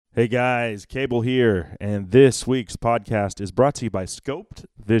Hey guys, Cable here, and this week's podcast is brought to you by Scoped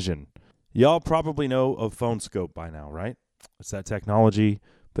Vision. Y'all probably know of Phone Scope by now, right? It's that technology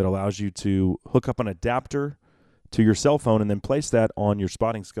that allows you to hook up an adapter to your cell phone and then place that on your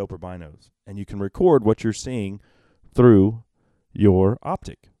spotting scope or binos, and you can record what you're seeing through your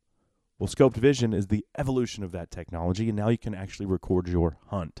optic. Well, Scoped Vision is the evolution of that technology, and now you can actually record your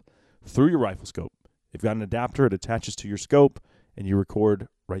hunt through your rifle scope. You've got an adapter, it attaches to your scope, and you record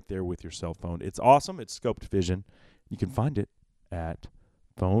right there with your cell phone. It's awesome. It's Scoped Vision. You can find it at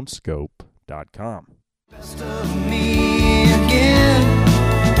phonescope.com. Best of me again.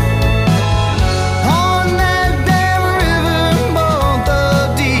 On that damn river, both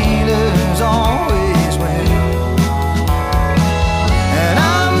the dealers always win. And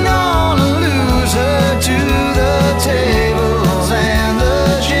I'm gonna lose her to the tables and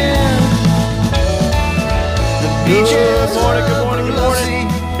the gin. The beaches. Good morning.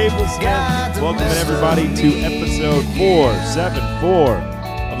 Cable Smith. Welcome everybody to episode 474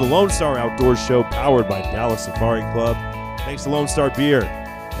 of the Lone Star Outdoors Show, powered by Dallas Safari Club. Thanks to Lone Star Beer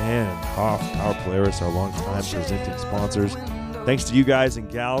and Hoff Power Polaris, our longtime presenting sponsors. Thanks to you guys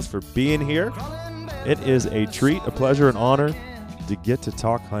and gals for being here. It is a treat, a pleasure, an honor to get to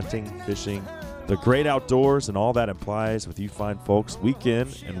talk hunting, fishing, the great outdoors, and all that implies with you fine folks week in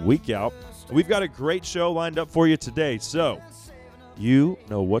and week out. We've got a great show lined up for you today, so you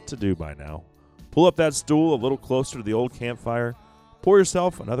know what to do by now. Pull up that stool a little closer to the old campfire. Pour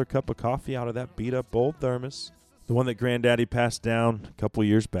yourself another cup of coffee out of that beat-up old thermos, the one that Granddaddy passed down a couple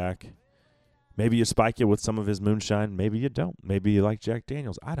years back. Maybe you spike it with some of his moonshine. Maybe you don't. Maybe you like Jack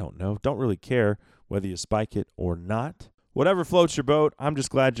Daniels. I don't know. Don't really care whether you spike it or not. Whatever floats your boat, I'm just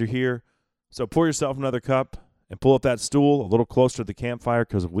glad you're here. So pour yourself another cup and pull up that stool a little closer to the campfire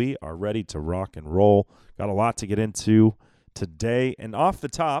because we are ready to rock and roll. Got a lot to get into today. And off the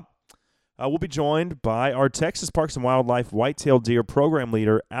top, we'll be joined by our Texas Parks and Wildlife Whitetail Deer Program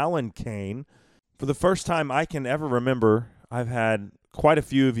Leader, Alan Kane. For the first time I can ever remember, I've had quite a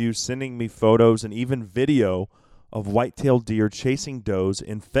few of you sending me photos and even video of whitetail deer chasing does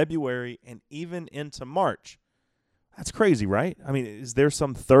in February and even into March. That's crazy, right? I mean, is there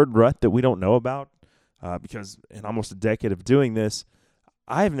some third rut that we don't know about? Because in almost a decade of doing this,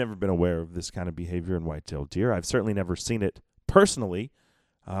 I've never been aware of this kind of behavior in whitetail deer. I've certainly never seen it personally.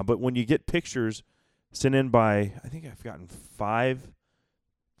 But when you get pictures sent in by, I think I've gotten 5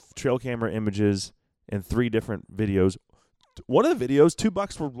 trail camera images and 3 different videos. One of the videos, 2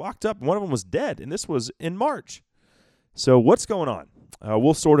 bucks were locked up. One of them was dead, and this was in March. So what's going on?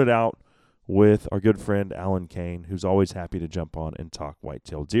 We'll sort it out with our good friend Alan Kane, who's always happy to jump on and talk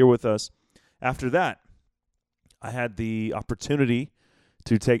whitetail deer with us. After that, I had the opportunity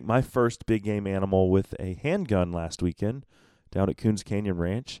to take my first big game animal with a handgun last weekend down at Coons Canyon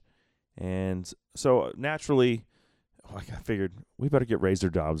Ranch. And so naturally, I figured we better get Razor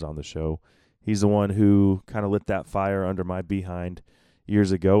Dobbs on the show. He's the one who kind of lit that fire under my behind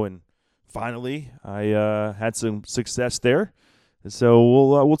years ago. And finally, I had some success there.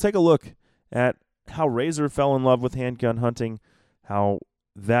 So we'll take a look at how Razor fell in love with handgun hunting, how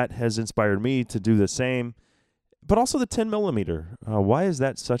that has inspired me to do the same, but also the 10 millimeter. Why is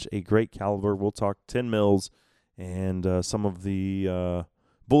that such a great caliber? We'll talk 10 mils and some of the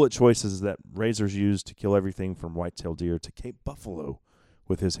bullet choices that Razor's used to kill everything from whitetail deer to Cape Buffalo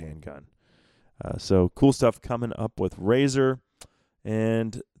with his handgun. So cool stuff coming up with Razor.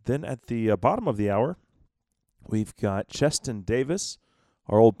 And then at the bottom of the hour, we've got Cheston Davis,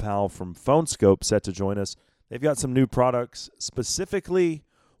 our old pal from Phone Scope, set to join us. They've got some new products, specifically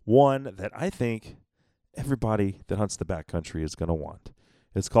one that I think everybody that hunts the backcountry is going to want.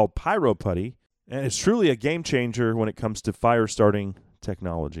 It's called Pyro Putty, and it's truly a game changer when it comes to fire starting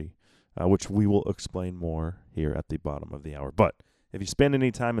technology, which we will explain more here at the bottom of the hour. But if you spend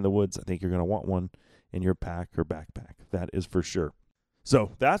any time in the woods, I think you're going to want one in your pack or backpack. That is for sure.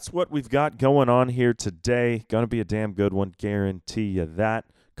 So that's what we've got going on here today. Going to be a damn good one, guarantee you that.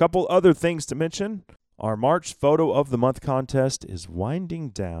 Couple other things to mention. Our March Photo of the Month contest is winding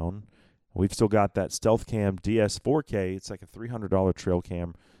down. We've still got that Stealth Cam DS 4K. It's like a $300 trail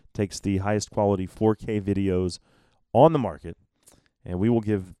cam. Takes the highest quality 4K videos on the market. And we will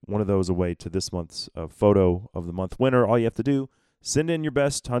give one of those away to this month's Photo of the Month winner. All you have to do, send in your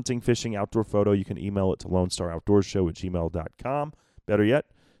best hunting, fishing, outdoor photo. You can email it to LoneStarOutdoorsShow@gmail.com. Better yet,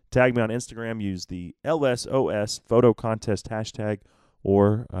 tag me on Instagram. Use the LSOS Photo Contest hashtag.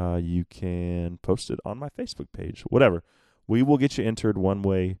 Or you can post it on my Facebook page. Whatever. We will get you entered one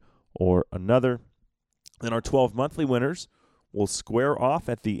way or another. Then our 12 monthly winners will square off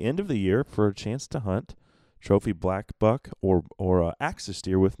at the end of the year for a chance to hunt trophy black buck or axis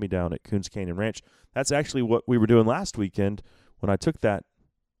deer with me down at Coons Canyon Ranch. That's actually what we were doing last weekend when I took that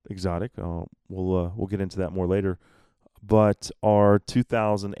exotic. We'll get into that more later. But our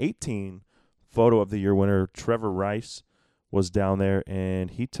 2018 photo of the year winner, Trevor Rice, was down there,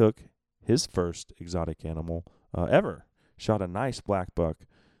 and he took his first exotic animal ever. Shot a nice black buck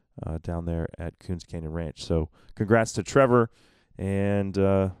down there at Coons Canyon Ranch. So congrats to Trevor. And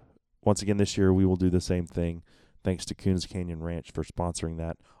once again this year we will do the same thing. Thanks to Coons Canyon Ranch for sponsoring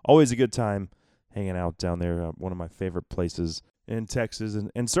that. Always a good time hanging out down there. One of my favorite places in Texas,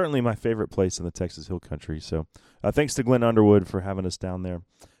 and certainly my favorite place in the Texas Hill Country. So thanks to Glenn Underwood for having us down there.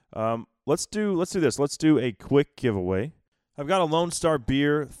 Let's do this. Let's do a quick giveaway. I've got a Lone Star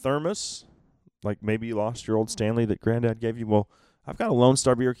Beer thermos, like maybe you lost your old Stanley that Granddad gave you. Well, I've got a Lone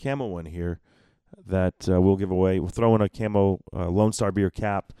Star Beer camo one here that we'll give away. We'll throw in a camo Lone Star Beer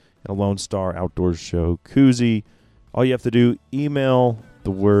cap and a Lone Star Outdoors Show koozie. All you have to do, email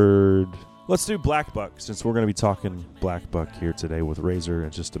the word. Let's do black buck, since we're going to be talking black buck here today with Razor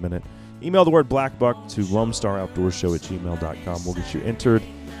in just a minute. Email the word black buck to LoneStarOutdoorsShow@gmail.com. We'll get you entered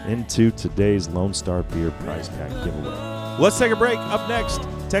into today's Lone Star Beer prize pack giveaway. Let's take a break. Up next,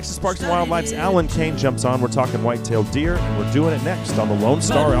 Texas Parks and Wildlife's Alan Kane jumps on. We're talking whitetail deer, and we're doing it next on the Lone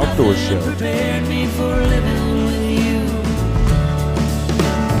Star Outdoors Show. Prepared me for living with you.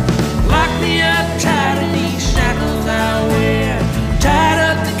 Lock me up tight in these shackles I wear. Tied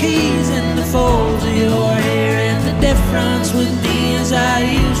up the keys in the folds of your hair. And the difference with me is I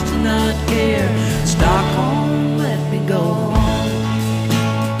used to not care. Stockholm, let me go home.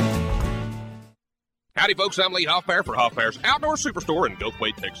 Howdy, folks. I'm Lee Hoffbear for Hoffbear's Outdoor Superstore in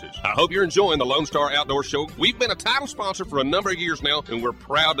Gulfway, Texas. I hope you're enjoying the Lone Star Outdoor Show. We've been a title sponsor for a number of years now, and we're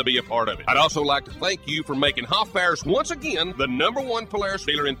proud to be a part of it. I'd also like to thank you for making Hoffbear's once again the #1 Polaris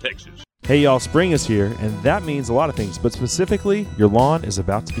dealer in Texas. Hey, y'all, spring is here, and that means a lot of things, but specifically, your lawn is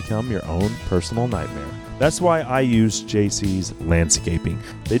about to become your own personal nightmare. That's why I use JC's Landscaping.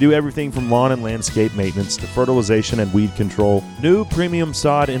 They do everything from lawn and landscape maintenance to fertilization and weed control, new premium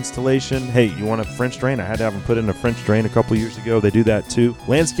sod installation. Hey, you want a French drain? I had to have them put in a French drain a couple years ago. They do that too.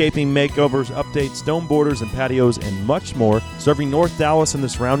 Landscaping makeovers, updates, stone borders and patios, and much more. Serving North Dallas and the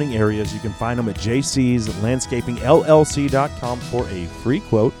surrounding areas, you can find them at jcslandscapingllc.com for a free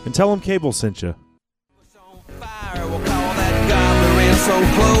quote, and tell them Cable sent you. Fire, we'll call that gobbler in so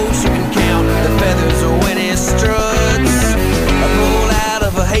close you can count the feathers when it struts. I pull out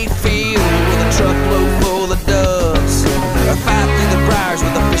of a hayfield with a truckload full of doves. I fight through the briars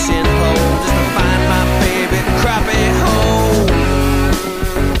with a fishing pole just to find my baby crappie home.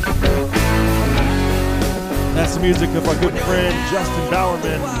 That's the music of our good friend Justin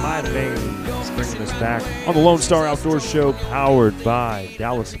Bowerman, My Baby. He's bringing us back on the Lone Star Outdoors Show, powered by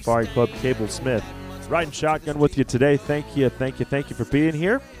Dallas Safari Club. Cable Smith riding shotgun with you today. Thank you for being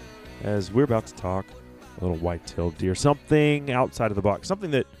here as we're about to talk a little white-tailed deer, something outside of the box,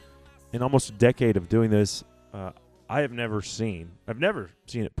 something that in almost a decade of doing this I have never seen. I've never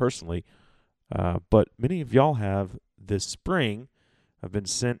seen it personally, but many of y'all have this spring. I've been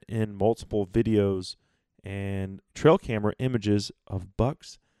sent in multiple videos and trail camera images of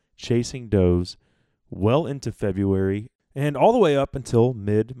bucks chasing does well into February and all the way up until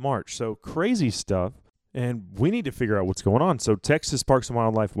mid-March. So crazy stuff, and we need to figure out what's going on. So Texas Parks and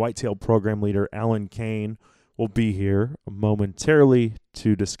Wildlife Whitetail Program Leader Alan Kane will be here momentarily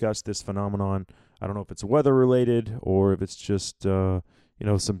to discuss this phenomenon. I don't know if it's weather-related or if it's just,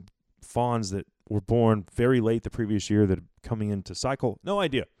 some fawns that were born very late the previous year that are coming into cycle. No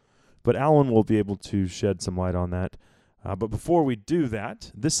idea. But Alan will be able to shed some light on that. But before we do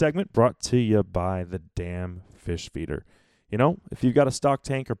that, this segment brought to you by the Dam Fish Feeder. You know, if you've got a stock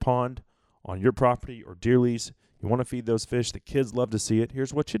tank or pond on your property or deer lease, you want to feed those fish, the kids love to see it,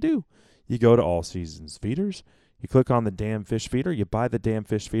 here's what you do. You go to All Seasons Feeders, you click on the Dam Fish Feeder, you buy the Dam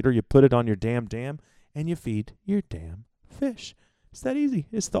Fish Feeder, you put it on your dam, and you feed your damn fish. It's that easy.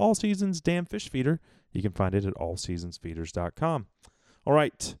 It's the All Seasons Dam Fish Feeder. You can find it at allseasonsfeeders.com. All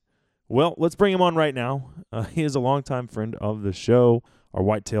right. Well, let's bring him on right now. He is a longtime friend of the show, our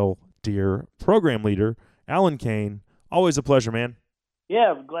whitetail deer program leader, Alan Kane. Always a pleasure, man.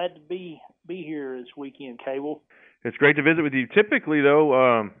 Yeah, I'm glad to be here this weekend, Cable. It's great to visit with you. Typically,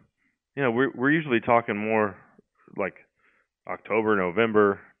 though, we're usually talking more like October,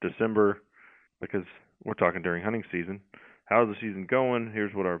 November, December, because we're talking during hunting season. How's the season going?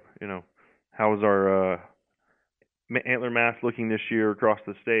 Here's what how is our antler mass looking this year across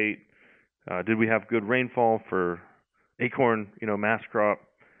the state? Did we have good rainfall for acorn, mass crop?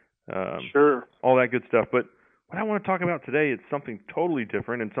 Sure. All that good stuff. But what I want to talk about today is something totally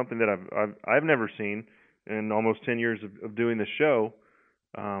different and something that I've never seen. in almost 10 years of doing the show.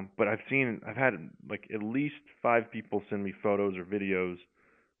 But I've had like at least 5 people send me photos or videos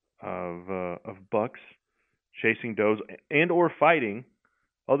of bucks chasing does and or fighting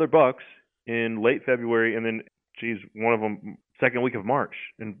other bucks in late February, and then one of them second week of March,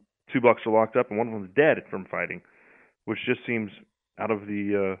 and 2 bucks are locked up and one of them's dead from fighting, which just seems out of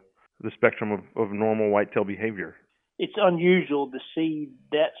the spectrum of normal whitetail behavior. It's unusual to see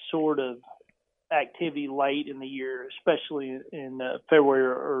that sort of activity late in the year, especially in February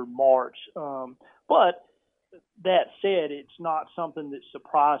or March. But that said, it's not something that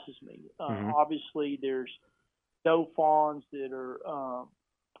surprises me. Obviously, there's doe fawns that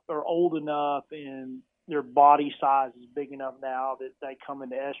are old enough and their body size is big enough now that they come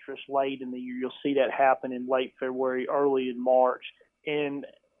into estrus late in the year. You'll see that happen in late February, early in March. And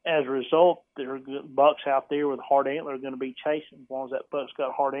as a result, there are bucks out there with hard antler are going to be chasing. As long as that buck's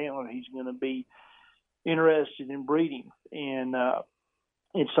got hard antler, he's going to be interested in breeding. And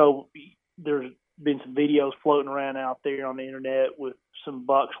so there's been some videos floating around out there on the internet with some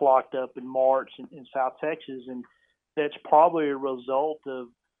bucks locked up in March in South Texas, and that's probably a result of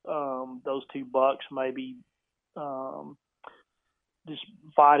those 2 bucks maybe just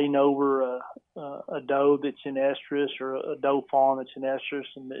fighting over a doe that's in estrus or a doe fawn that's in estrus,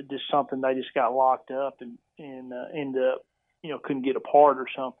 and just something they just got locked up and ended up, couldn't get apart or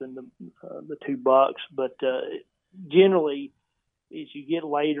something, the 2 bucks. But generally, as you get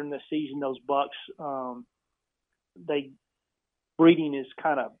later in the season, those bucks, breeding is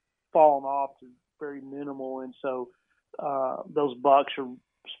kind of fallen off to very minimal, and so those bucks are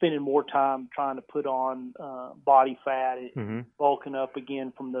spending more time trying to put on body fat and bulking up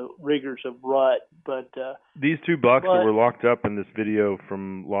again from the rigors of rut. But these 2 bucks that were locked up in this video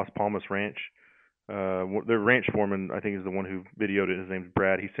from Las Palmas Ranch, their ranch foreman, I think, is the one who videoed it. His name's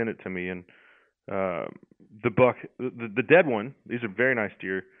Brad. He sent it to me, and the buck, the dead one, these are very nice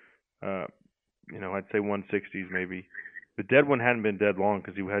deer. I'd say 160s maybe. The dead one hadn't been dead long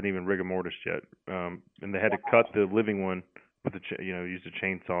because he hadn't even rigor mortis yet, and they had to cut the living one with used a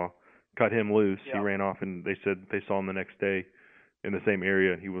chainsaw, cut him loose. He ran off, and they said they saw him the next day in the same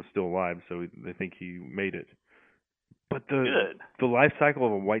area, and he was still alive, so they think he made it. But the life cycle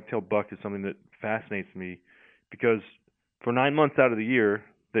of a whitetail buck is something that fascinates me, because for 9 months out of the year,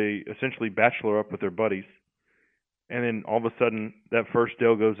 they essentially bachelor up with their buddies, and then all of a sudden that first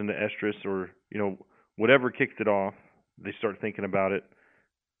doe goes into estrus or whatever kicks it off. They start thinking about it,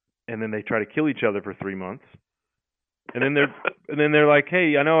 and then they try to kill each other for 3 months. And then they're like,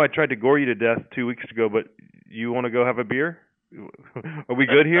 "Hey, I know I tried to gore you to death 2 weeks ago, but you want to go have a beer? Are we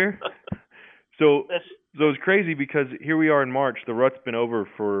good here?" So it's crazy, because here we are in March. The rut's been over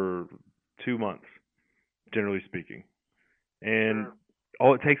for 2 months, generally speaking, and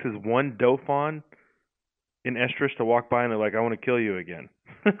all it takes is one doe fawn in estrus to walk by, and they're like, "I want to kill you again."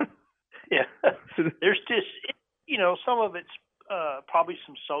 Yeah, there's just some of it's probably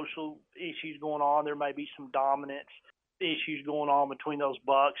some social issues going on. There may be some dominance issues going on between those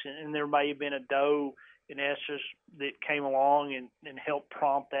bucks, and there may have been a doe in estrus that came along and helped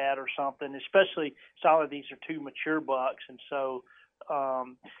prompt that or something. Especially, some of these are 2 mature bucks, and so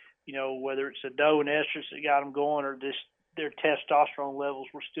whether it's a doe in estrus that got them going, or just their testosterone levels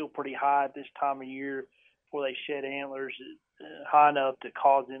were still pretty high at this time of year before they shed antlers, high enough to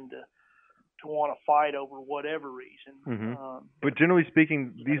cause them to want to fight over whatever reason. But generally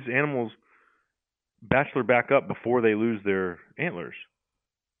speaking, these animals bachelor back up before they lose their antlers.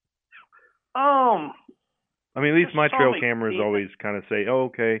 I mean, at least my trail cameras always kind of say, "Oh,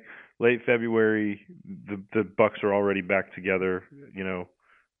 okay, late February, the bucks are already back together," and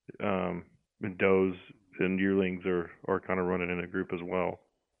does and yearlings are kind of running in a group as well.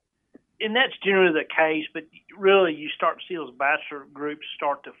 And that's generally the case, but really you start to see those bachelor groups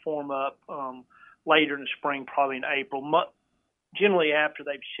start to form up later in the spring, probably in April, generally after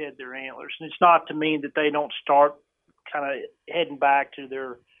they've shed their antlers. And it's not to mean that they don't start kind of heading back to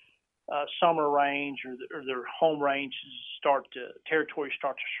their summer range or their home range, territories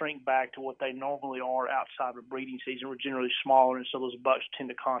start to shrink back to what they normally are outside of breeding season. We're generally smaller, and so those bucks tend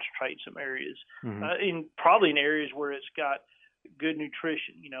to concentrate in some areas, probably in areas where it's got good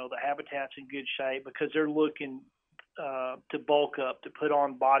nutrition, the habitat's in good shape, because they're looking to bulk up, to put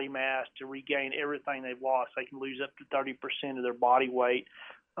on body mass, to regain everything they've lost. They can lose up to 30% of their body weight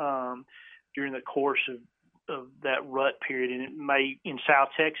during the course of that rut period. And it may, in South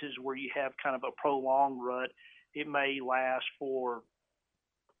Texas, where you have kind of a prolonged rut, it may last for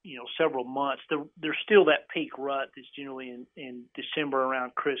several months. There's still that peak rut that's generally in December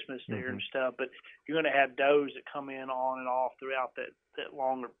around Christmas there and stuff, but you're going to have does that come in on and off throughout that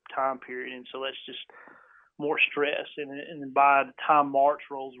longer time period. And so that's just more stress. And then by the time March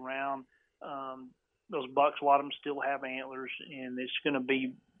rolls around, those bucks, a lot of them still have antlers, and it's going to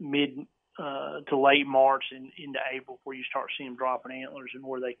be mid to late March and into April where you start seeing them dropping antlers and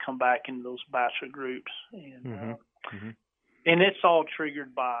where they come back into those bachelor groups. And and it's all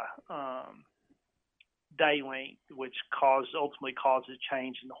triggered by day length, which ultimately causes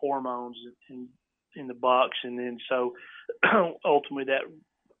change in the hormones in the bucks, and then so ultimately that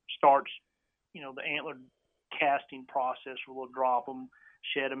starts, the antler casting process where we'll drop them,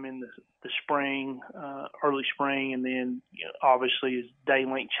 shed them in the spring, early spring, and then obviously as day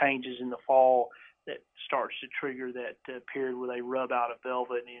length changes in the fall, that starts to trigger that period where they rub out of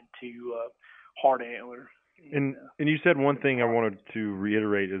velvet into hard antler. And you said one thing I wanted to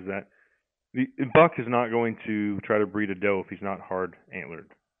reiterate is that the buck is not going to try to breed a doe if he's not hard antlered.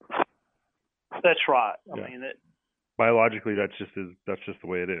 That's right. I Yeah. mean, Biologically, that's just the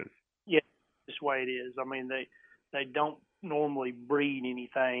way it is. Yeah, that's the way it is. I mean, they don't normally breed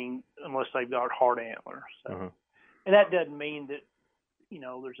anything unless they've got hard antlers. So. And that doesn't mean that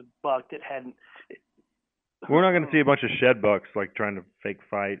there's a buck that hadn't. We're not going to see a bunch of shed bucks like trying to fake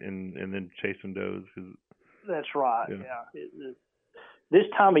fight and then chasing does. That's right. Yeah. This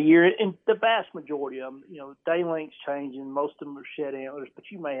time of year, and the vast majority of them, day length's changing. Most of them are shed antlers, but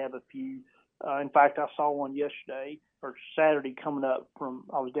you may have a few. In fact, I saw one yesterday or Saturday coming up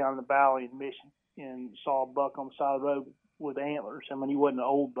I was down in the valley in Mission and saw a buck on the side of the road with antlers. I mean, he wasn't an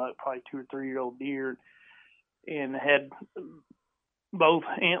old buck, probably 2 or 3 year old deer, and had both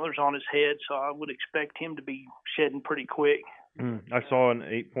antlers on his head. So I would expect him to be shedding pretty quick. I saw an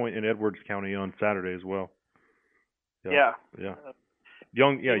 8-point in Edwards County on Saturday as well. Yeah.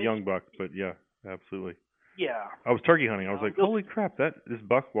 Young buck, but yeah, absolutely. Yeah. I was turkey hunting. I was like, holy crap, this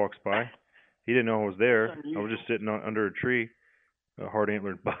buck walks by. He didn't know I was there. I was just sitting under a tree. A hard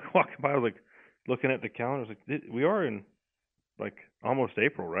antlered buck walking by. I was like looking at the calendar. I was like, we are in like almost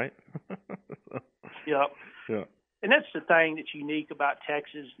April, right? Yep. Yeah. And that's the thing that's unique about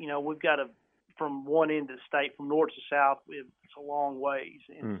Texas. We've got from one end of the state, from north to south, it's a long ways,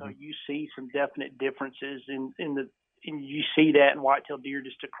 and so you see some definite differences and you see that in whitetail deer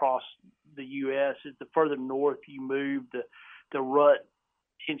just across the U.S. As the further north you move, the rut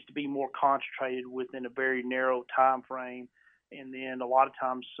tends to be more concentrated within a very narrow time frame, and then a lot of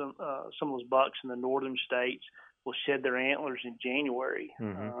times some of those bucks in the northern states will shed their antlers in January,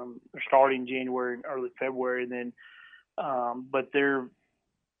 or starting January and early February, and then but they're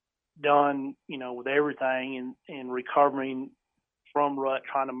done, with everything and recovering from rut,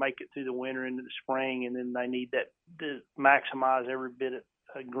 trying to make it through the winter into the spring, and then they need that to maximize every bit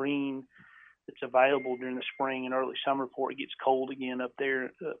of green that's available during the spring and early summer before it gets cold again up there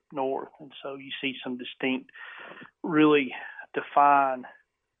up north. And so you see some distinct, really defined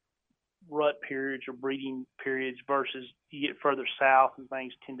rut periods or breeding periods versus you get further south and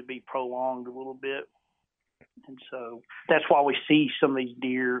things tend to be prolonged a little bit. And so that's why we see some of these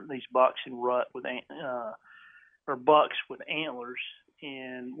deer, these bucks in rut with or bucks with antlers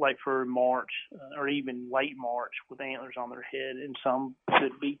in late February, March, or even late March with antlers on their head, and some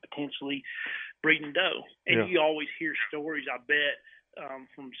could be potentially breeding doe. And you always hear stories, I bet,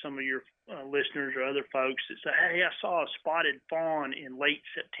 from some of your listeners or other folks that say, hey, I saw a spotted fawn in late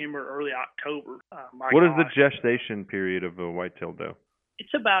September, early October. What is the gestation period of a whitetail doe?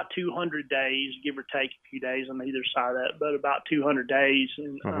 It's about 200 days, give or take a few days on either side of that, but about 200 days.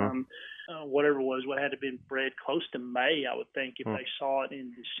 And whatever it was, what had to have been bred close to May, I would think, if they saw it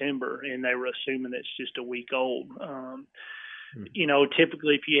in December and they were assuming it's just a week old.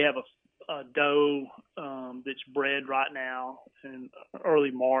 Typically if you have a doe that's bred right now in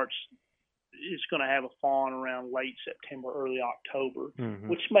early March, it's going to have a fawn around late September, early October,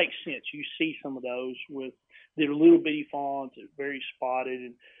 which makes sense. You see some of those with they're little bitty fawns, they're very spotted,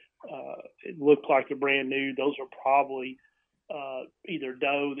 and it looked like they're brand new. Those are probably either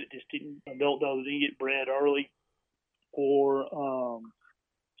doe that just didn't, adult doe that didn't get bred early, or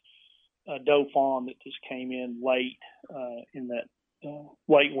a doe fawn that just came in late in that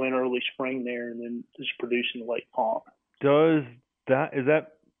late winter, early spring there, and then just producing a late fawn. Is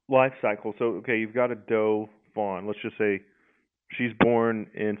that life cycle? So, okay, you've got a doe fawn. Let's just say she's born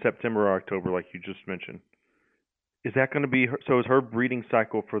in September or October, like you just mentioned. Is that going to be so? Is her breeding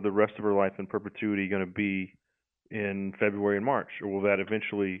cycle for the rest of her life in perpetuity going to be in February and March, or will that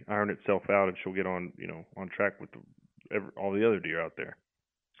eventually iron itself out and she'll get on track with all the other deer out there?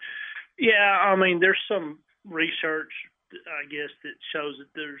 Yeah, I mean, there's some research, I guess, that shows that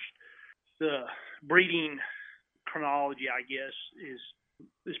there's the breeding chronology, I guess,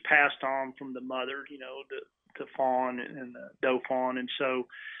 is passed on from the mother, the fawn and the doe fawn, and so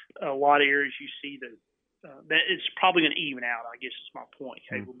a lot of areas you see that it's probably going to even out, I guess is my point,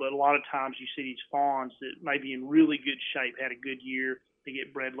 Cable. But a lot of times you see these fawns that may be in really good shape, had a good year, they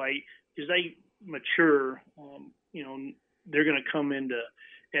get bred late. As they mature, they're going to come into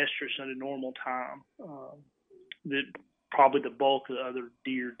estrus at a normal time that probably the bulk of the other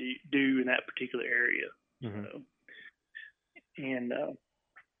deer do in that particular area. Mm-hmm.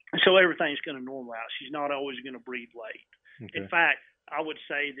 So everything's going to normalize. She's not always going to breed late. Okay. In fact, I would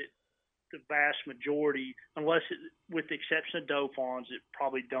say that the vast majority, with the exception of doe fawns that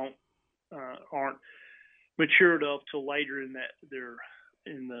probably aren't matured up till later they're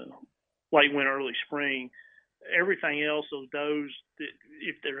in the late winter, early spring. Everything else, those does that,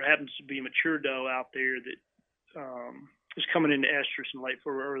 if there happens to be a mature doe out there that is coming into estrus in late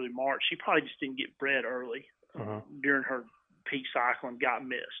February, early March, she probably just didn't get bred early during her peak cycle and got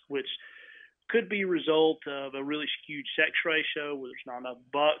missed, which could be a result of a really skewed sex ratio where there's not enough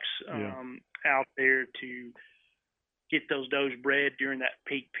bucks out there to get those does bred during that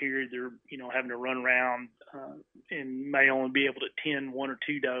peak period. They're, having to run around and may only be able to tend 1 or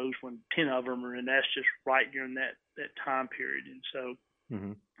 2 does when 10 of them are in estrus right during that time period. And so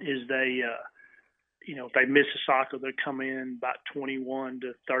as they, if they miss a cycle, they come in about 21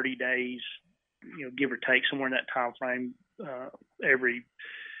 to 30 days, give or take somewhere in that time frame. Every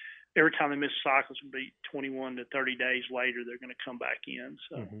time they miss a cycle, it's going to be 21 to 30 days later, they're going to come back in.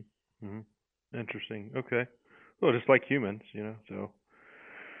 So Interesting. Okay. Well, just like humans, so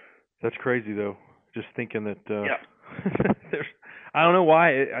that's crazy though. Just thinking that, there's, I don't know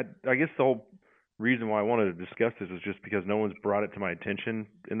why. I guess the whole reason why I wanted to discuss this is just because no one's brought it to my attention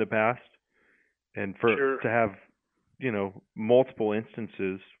in the past. And to have, multiple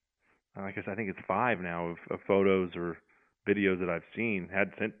instances, I guess I think it's 5 now of photos or videos that I've seen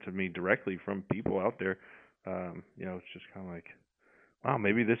had sent to me directly from people out there. It's just kind of like, wow,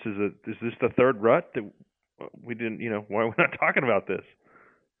 maybe is this the third rut that we didn't, why are we not talking about this?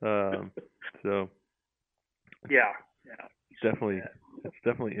 So it's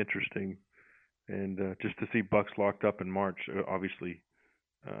definitely interesting. And just to see bucks locked up in March, obviously,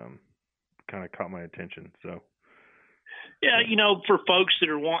 kind of caught my attention. So. Yeah, for folks that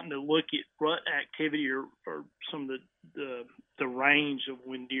are wanting to look at rut activity or some of the range of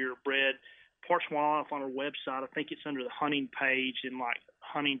when deer are bred, Parks and Wildlife on our website, I think it's under the hunting page and like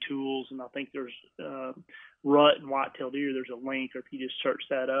hunting tools, and I think there's rut and whitetail deer. There's a link, or if you just search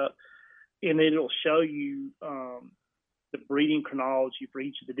that up, and it'll show you the breeding chronology for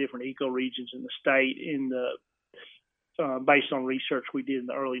each of the different ecoregions in the state in the based on research we did in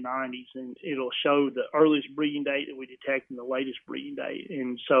the early 90s, and it'll show the earliest breeding date that we detect and the latest breeding date.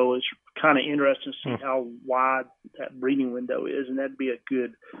 And so it's kind of interesting to see how wide that breeding window is, and that'd be a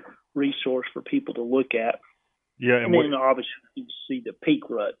good resource for people to look at. Yeah, and then obviously you see the peak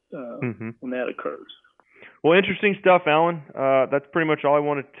rut when that occurs. Well, interesting stuff, Alan. That's pretty much all I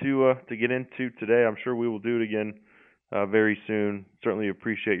wanted to get into today. I'm sure we will do it again very soon. Certainly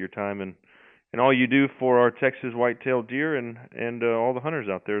appreciate your time and all you do for our Texas white-tailed deer and all the hunters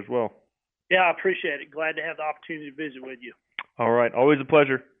out there as well. Yeah, I appreciate it. Glad to have the opportunity to visit with you. All right. Always a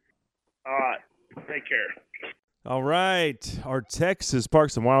pleasure. All right. Take care. All right. Our Texas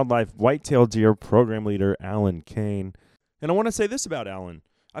Parks and Wildlife white-tailed deer program leader, Alan Kane. And I want to say this about Alan.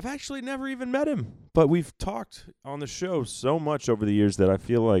 I've actually never even met him, but we've talked on the show so much over the years that I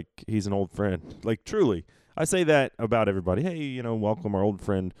feel like he's an old friend. Like, truly. I say that about everybody. Hey, welcome our old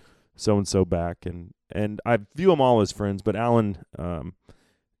friend so-and-so back, and I view them all as friends, but Alan,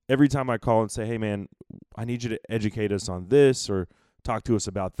 every time I call and say, hey, man, I need you to educate us on this or talk to us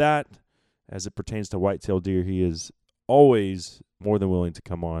about that, as it pertains to white-tailed deer, he is always more than willing to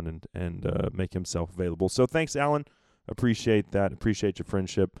come on and make himself available. So thanks, Alan. Appreciate that. Appreciate your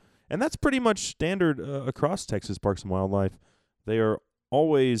friendship. And that's pretty much standard across Texas Parks and Wildlife. They are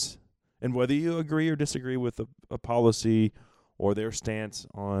always, and whether you agree or disagree with a policy or their stance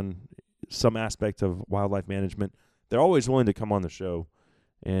on some aspect of wildlife management, they're always willing to come on the show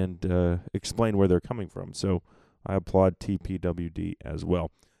and explain where they're coming from. So I applaud TPWD as well.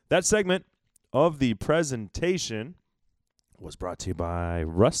 That segment of the presentation was brought to you by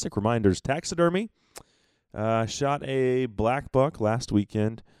Rustic Reminders Taxidermy. Shot a black buck last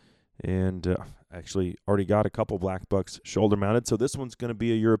weekend and actually already got a couple black bucks shoulder mounted. So this one's going to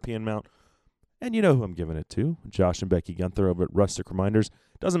be a European mount. And you know who I'm giving it to, Josh and Becky Gunther over at Rustic Reminders.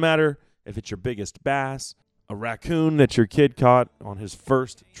 Doesn't matter if it's your biggest bass, a raccoon that your kid caught on his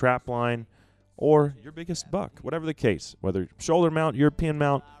first trap line, or your biggest buck, whatever the case. Whether shoulder mount, European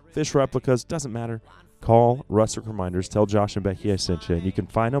mount, fish replicas, doesn't matter. Call Rustic Reminders. Tell Josh and Becky I sent you. And you can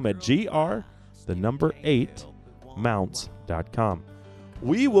find them at GR8mounts.com.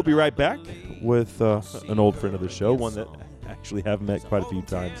 We will be right back with an old friend of the show, one that I actually have met quite a few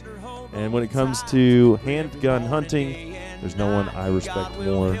times. And when it comes to handgun hunting, there's no one I respect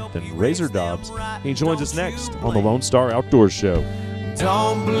more than Razor Dobbs. He joins us next on the Lone Star Outdoors Show.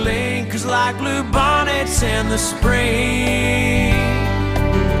 Don't blink, 'cause like blue bonnets in the spring,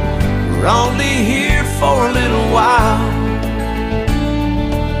 we're only here for a little while.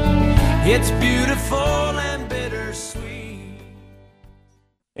 It's beautiful and bittersweet.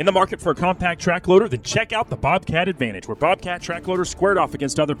 In the market for a compact track loader? Then check out the Bobcat Advantage, where Bobcat track loaders squared off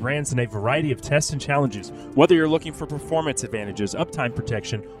against other brands in a variety of tests and challenges. Whether you're looking for performance advantages, uptime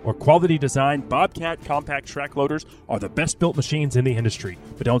protection, or quality design, Bobcat compact track loaders are the best built machines in the industry.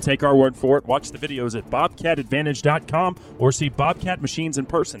 But don't take our word for it. Watch the videos at bobcatadvantage.com or see Bobcat machines in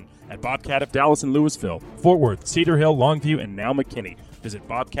person at Bobcat of Dallas and Louisville, Fort Worth, Cedar Hill, Longview, and now McKinney. Visit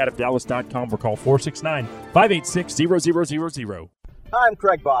bobcatofdallas.com or call 469-586-0000. I'm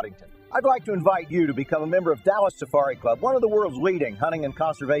Craig Boddington. I'd like to invite you to become a member of Dallas Safari Club, one of the world's leading hunting and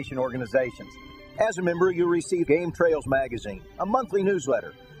conservation organizations. As a member, you'll receive Game Trails magazine, a monthly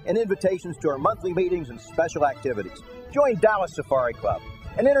newsletter, and invitations to our monthly meetings and special activities. Join Dallas Safari Club,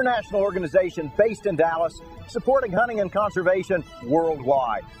 an international organization based in Dallas, supporting hunting and conservation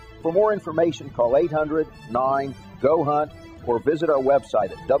worldwide. For more information, call 800-9-GO-HUNT or visit our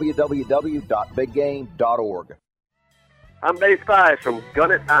website at www.biggame.org. I'm Dave Spies from Gun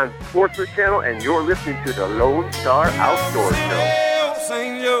It on Sportsman Channel, and you're listening to the Lone Star Outdoor Show.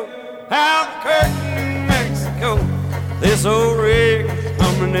 St. Joe, Albuquerque, Mexico. This old rig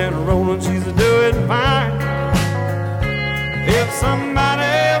humming and rolling, she's doing fine. If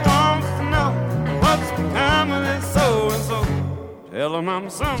somebody wants to know what's become of this so-and-so, tell them I'm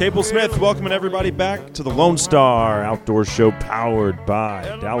something. Cable Smith welcoming everybody back to the Lone Star Outdoor Show, powered by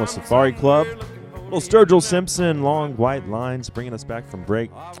Dallas Safari Club. Little Sturgill Simpson, long white lines, bringing us back from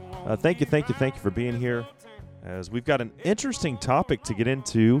break. Thank you for being here, as we've got an interesting topic to get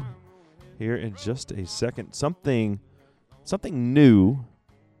into here in just a second. Something new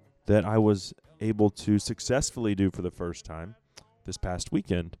that I was able to successfully do for the first time this past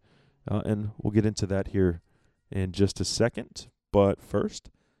weekend, and we'll get into that here in just a second. But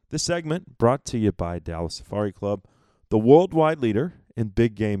first, this segment brought to you by Dallas Safari Club, the worldwide leader in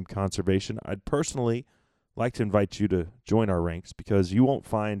big game conservation. I'd personally like to invite you to join our ranks, because you won't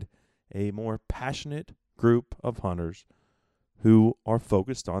find a more passionate group of hunters who are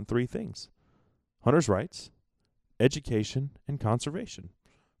focused on three things: hunters' rights, education, and conservation.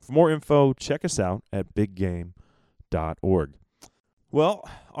 For more info, check us out at biggame.org. Well,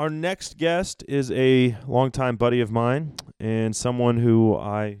 our next guest is a longtime buddy of mine and someone who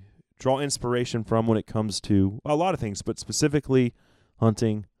I draw inspiration from when it comes to a lot of things, but specifically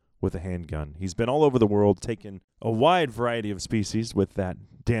hunting with a handgun. He's been all over the world, taking a wide variety of species with that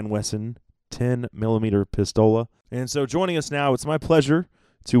Dan Wesson 10mm pistola. And so joining us now, it's my pleasure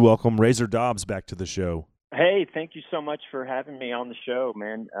to welcome Razor Dobbs back to the show. Hey, thank you so much for having me on the show,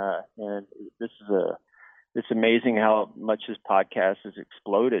 man. And it's amazing how much this podcast has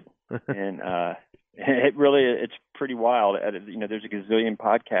exploded. And it's pretty wild. You know, there's a gazillion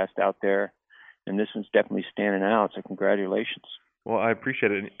podcasts out there, and this one's definitely standing out. So congratulations. Well, I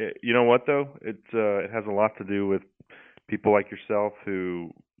appreciate it. You know what, though? It has a lot to do with people like yourself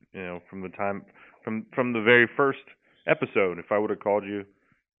who, you know, from the very first episode, if I would have called you,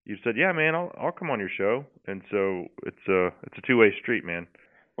 you said, "Yeah, man, I'll come on your show." And so it's a two-way street, man.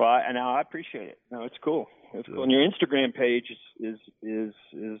 Well, I appreciate it. No, it's cool. It's cool. And your Instagram page is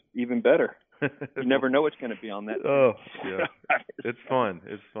even better. You never know what's going to be on that. Oh, yeah. It's fun.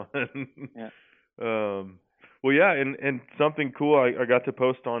 It's fun. Yeah. Well, yeah, and something cool I got to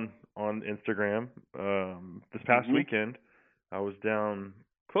post on Instagram this past weekend. I was down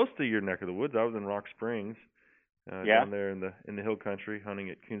close to your neck of the woods. I was in Rock Springs, down there in the hill country,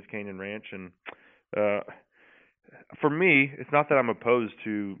 hunting at Coons Canyon Ranch. And for me, it's not that I'm opposed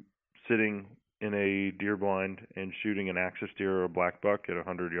to sitting in a deer blind and shooting an axis deer or a black buck at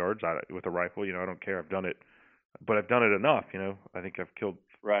 100 yards with a rifle. You know, I don't care. I've done it, but I've done it enough. You know, I think I've killed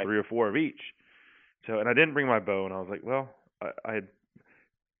 3 or 4 of each. So, and I didn't bring my bow, and I was like, well, I had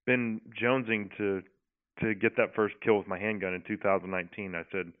been jonesing to get that first kill with my handgun in 2019. I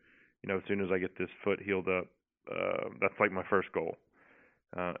said, you know, as soon as I get this foot healed up, that's like my first goal.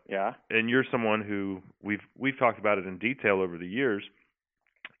 Yeah. And you're someone who we've talked about it in detail over the years.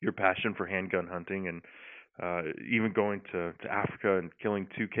 Your passion for handgun hunting, and even going to Africa and killing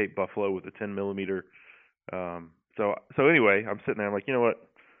 2 Cape buffalo with a 10mm. So anyway, I'm sitting there. I'm like, you know what?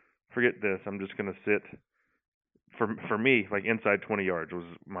 Forget this. I'm just going to sit. For me, like inside 20 yards was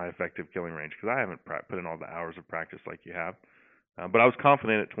my effective killing range, because I haven't put in all the hours of practice like you have. But I was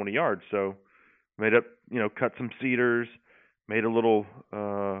confident at 20 yards, so made up, cut some cedars, made a little,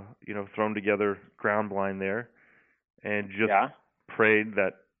 thrown together ground blind there, and just prayed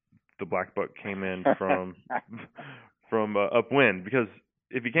that the black buck came in from upwind, because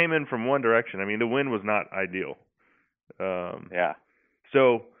if he came in from one direction, I mean, the wind was not ideal.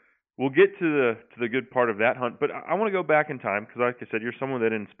 So we'll get to the good part of that hunt, but I want to go back in time because, like I said, you're someone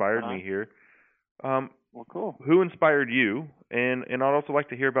that inspired me here. Well, cool. Who inspired you? And I'd also like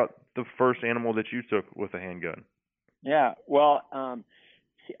to hear about the first animal that you took with a handgun. Yeah. Well,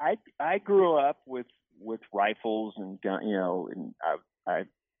 see, I grew up with rifles and gun, and I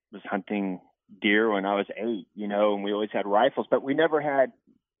was hunting deer when I was 8, and we always had rifles, but we never had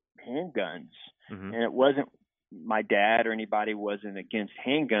handguns. Mm-hmm. And it wasn't, my dad or anybody wasn't against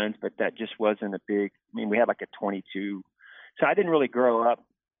handguns, but that just wasn't a big, we had like a 22. So I didn't really grow up,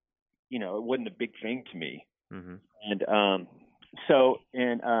 it wasn't a big thing to me. Mm-hmm. And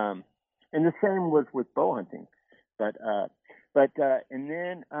and the same was with bow hunting. But and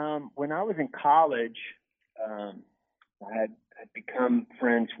then when I was in college, I had become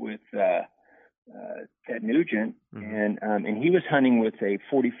friends with Ted Nugent, mm-hmm. and he was hunting with a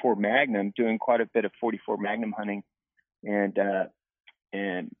 44 Magnum, doing quite a bit of 44 Magnum hunting, and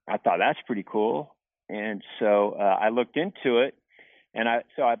I thought that's pretty cool, and so I looked into it, and I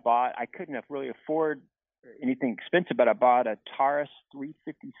couldn't have really afford anything expensive, but I bought a Taurus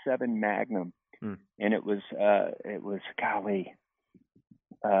 357 Magnum, and it was golly.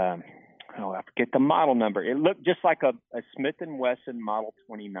 I forget the model number. It looked just like a Smith & Wesson Model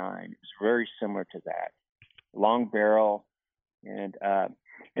 29. It was very similar to that. Long barrel. And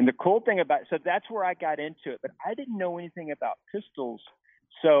the cool thing so that's where I got into it, but I didn't know anything about pistols.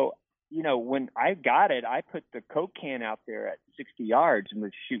 So, when I got it, I put the Coke can out there at 60 yards and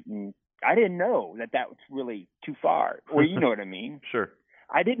was shooting. I didn't know that was really too far. Or you know what I mean? Sure.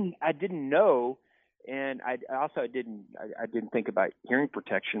 I didn't know. And I didn't think about hearing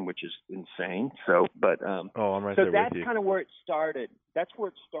protection, which is insane. So, but I'm right so there that's with you. kind of where it started. That's where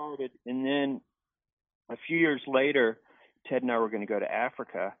it started. And then a few years later, Ted and I were going to go to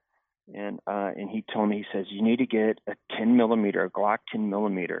Africa, and he told me, he says, you need to get a 10 millimeter, a Glock 10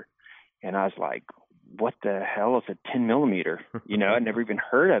 millimeter. And I was like, what the hell is a 10 millimeter? I'd never even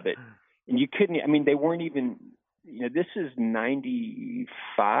heard of it. And you couldn't. They weren't even. This is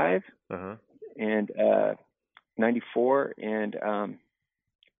 95. And 94, and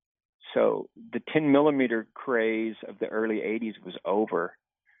so the 10 millimeter craze of the early 80s was over,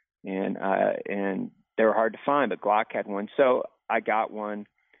 and they were hard to find, but Glock had one, so I got one,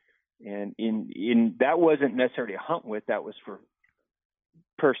 and in that wasn't necessarily a hunt with, that was for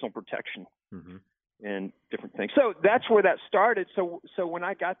personal protection and different things. So that's where that started. So when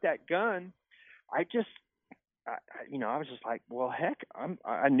I got that gun, I was just like, well, heck,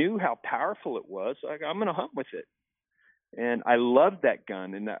 I knew how powerful it was. So I'm going to hunt with it. And I loved that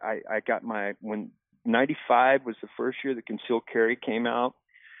gun. And I got when 95 was the first year the concealed carry came out.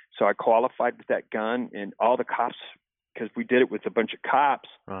 So I qualified with that gun, and all the cops, because we did it with a bunch of cops,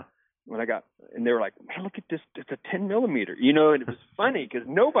 and they were like, man, look at this. It's a 10 millimeter, and it was funny because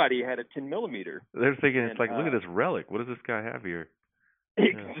nobody had a 10 millimeter. They're thinking, it's like, look at this relic. What does this guy have here?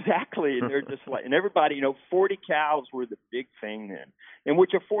 Exactly. And they're just like, and everybody, 40 cals were the big thing then. And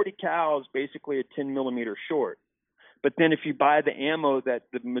which a 40 cal is basically a 10 millimeter short. But then if you buy the ammo that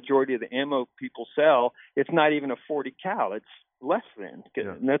the majority of the ammo people sell, it's not even a 40 cal. It's less than.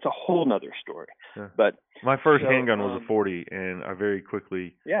 And that's a whole nother story. Yeah. But my first handgun was a 40, and I very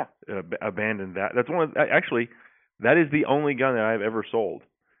quickly abandoned that. That's actually, that is the only gun that I've ever sold.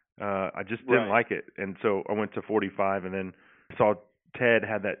 I just didn't like it. And so I went to 45, and then saw Ted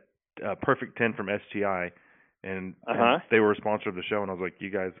had that Perfect 10 from STI, and they were a sponsor of the show, and I was like, you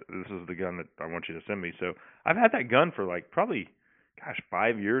guys, this is the gun that I want you to send me. So I've had that gun for probably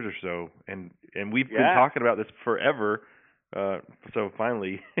 5 years or so, and we've been talking about this forever. So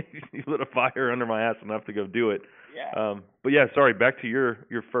finally, you lit a fire under my ass enough to go do it. Yeah. But sorry, back to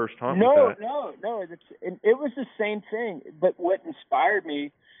your first hunt. No. It was the same thing. But what inspired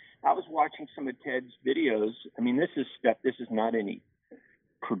me, I was watching some of Ted's videos. This is not any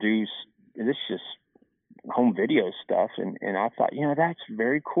produced. This is just home video stuff, and I thought, that's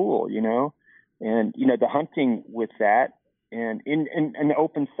very cool, and the hunting with that, and in the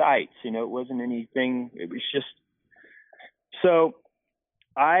open sights, it wasn't anything. It was just. So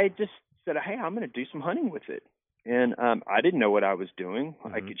I just said, hey, I'm going to do some hunting with it, and I didn't know what I was doing.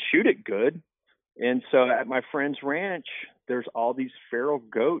 I could shoot it good, and so at my friend's ranch, there's all these feral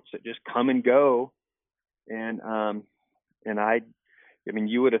goats that just come and go, and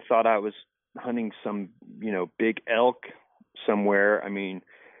you would have thought I was hunting some, big elk somewhere. I mean,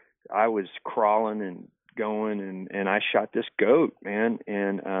 I was crawling and going, and I shot this goat, man,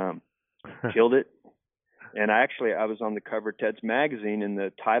 and killed it. And I was on the cover of Ted's magazine, and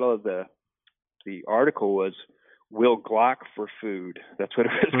the title of the article was "Will Glock for Food." That's what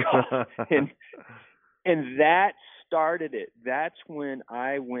it was called. and that started it. That's when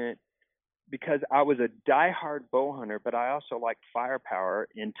I went, because I was a diehard bow hunter, but I also liked firepower.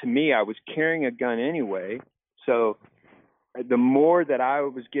 And to me, I was carrying a gun anyway. So the more that I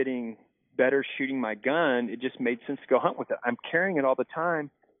was getting better shooting my gun, it just made sense to go hunt with it. I'm carrying it all the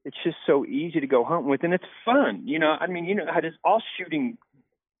time. It's just so easy to go hunting with, and it's fun. I mean, how does all shooting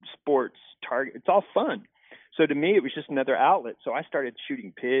sports target? It's all fun. So to me, it was just another outlet. So I started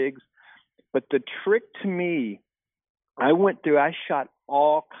shooting pigs. But the trick to me, I shot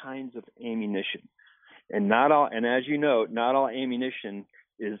all kinds of ammunition, and as you know, not all ammunition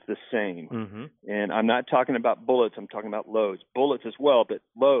is the same. Mm-hmm. And I'm not talking about bullets. I'm talking about loads, bullets as well, but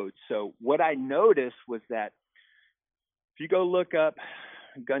loads. So what I noticed was that if you go look up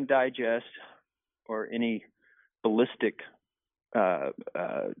Gun Digest or any ballistic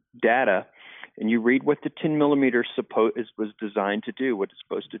data, and you read what the 10 millimeter was designed to do, what it's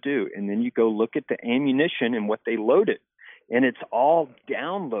supposed to do, and then you go look at the ammunition and what they loaded, and it's all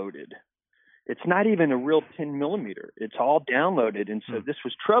downloaded. It's not even a real 10 millimeter. It's all downloaded, and so this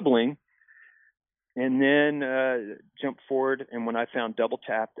was troubling. And then jump forward, and when I found Double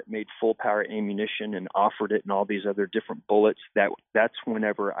Tap that made full power ammunition and offered it and all these other different bullets, that's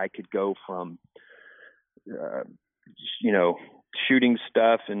whenever I could go from shooting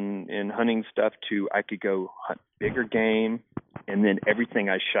stuff and hunting stuff to I could go hunt bigger game, and then everything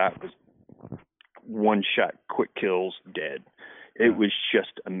I shot was one shot, quick kills, dead. It was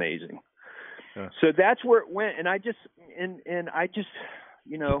just amazing. Yeah. So that's where it went, and I just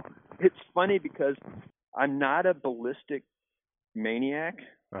it's funny because I'm not a ballistic maniac.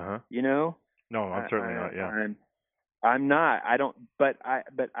 Uh-huh. No, I'm certainly not. Yeah. I'm not. I don't. But I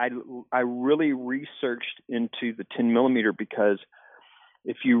really researched into the 10 millimeter, because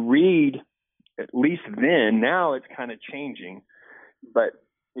if you read, at least then, now it's kind of changing, but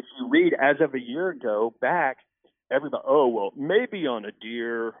if you read as of a year ago back, everybody, maybe on a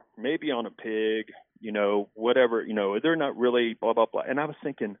deer, maybe on a pig, whatever, they're not really blah, blah, blah. And I was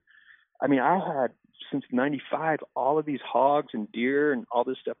thinking, I mean, I had since 95, all of these hogs and deer and all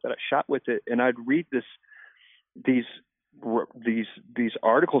this stuff that I shot with it. And I'd read these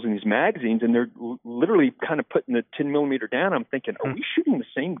articles in these magazines, and they're literally kind of putting the 10 millimeter down. I'm thinking, are we shooting the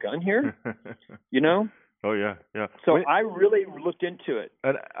same gun here? Oh yeah, yeah. So I really looked into it.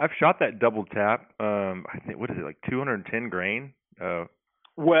 And I've shot that Double Tap. I think, what is it, like 210 grain?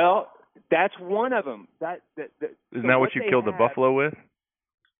 Well, that's one of them. Isn't that what you killed the buffalo with?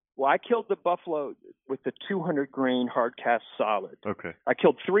 Well, I killed the buffalo with the 200 grain hard cast solid. Okay. I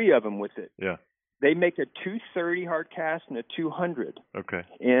killed 3 of them with it. Yeah. They make a 230 hard cast and a 200. Okay.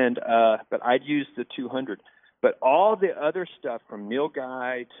 And but I'd use the 200. But all the other stuff from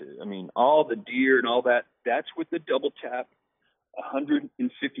nilgai to, all the deer and all that, that's with the Double Tap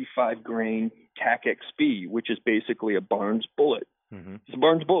 155 grain TAC XP, which is basically a Barnes bullet. Mm-hmm. It's a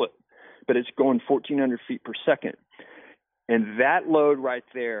Barnes bullet, but it's going 1,400 feet per second. And that load right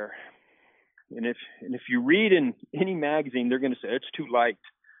there, and if you read in any magazine, they're going to say it's too light.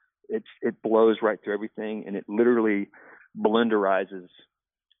 It blows right through everything, and it literally blenderizes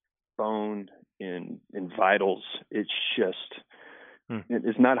bone and vitals. It's just,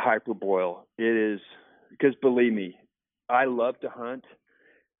 it's not hyperboil. It is, because believe me, I love to hunt,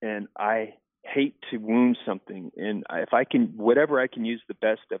 and I hate to wound something. And if I can, whatever I can use the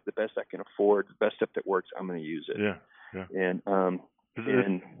best I can afford, the best stuff that works, I'm going to use it. Yeah, yeah. And this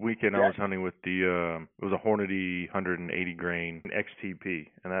weekend I was hunting with it was a Hornady 180 grain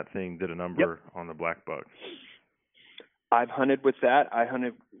XTP, and that thing did a number on the black buck. I've hunted with that. I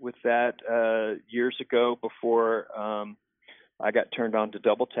hunted with that years ago before I got turned on to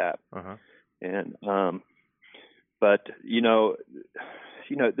Double Tap. Uh-huh. And but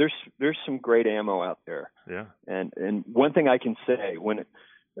there's some great ammo out there. Yeah. And one thing I can say,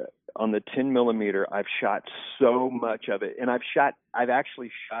 on the 10 millimeter, I've shot so much of it, and I've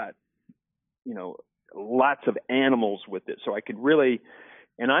actually shot, lots of animals with it, so I could really.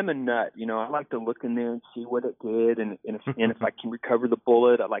 And I'm a nut, I like to look in there and see what it did, and if I can recover the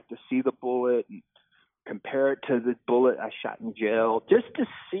bullet, I like to see the bullet and compare it to the bullet I shot in jail, just to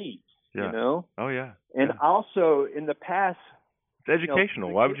see, Oh yeah. And also in the past, it's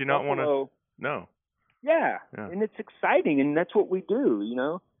educational. Why would you not want to know? Yeah, and it's exciting, and that's what we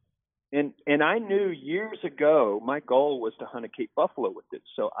do, And I knew years ago my goal was to hunt a Cape buffalo with it,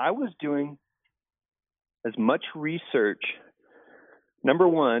 so I was doing as much research. Number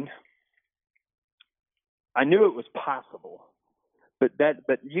one, I knew it was possible, but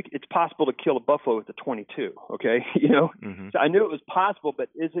it's possible to kill a buffalo with a 22. Okay, Mm-hmm. So I knew it was possible, but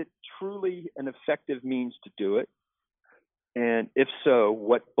is it truly an effective means to do it? And if so,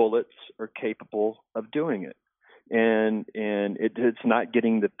 what bullets are capable of doing it? And it's not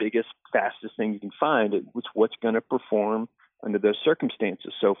getting the biggest, fastest thing you can find. It's what's going to perform under those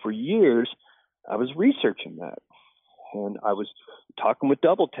circumstances. So for years, I was researching that, and I was talking with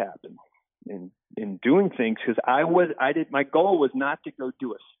Double Tap and doing things because my goal was not to go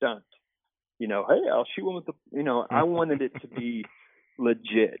do a stunt. Hey, I'll shoot one with the. I wanted it to be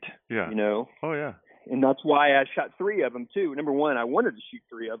legit. Yeah. Oh yeah. And that's why I shot 3 of them too. Number one, I wanted to shoot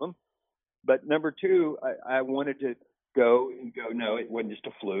 3 of them. But number two, I wanted to go, no, it wasn't just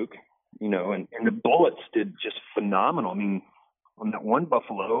a fluke, and the bullets did just phenomenal. I mean, on that one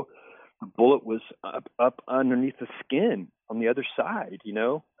buffalo, the bullet was up underneath the skin on the other side,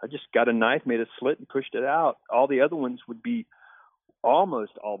 I just got a knife, made a slit and pushed it out. All the other ones would be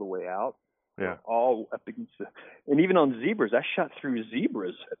almost all the way out. Yeah. All up against and even on zebras, I shot through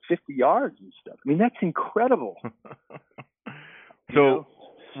zebras at 50 yards and stuff. I mean, that's incredible. So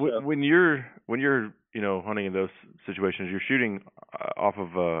when you're hunting in those situations, you're shooting off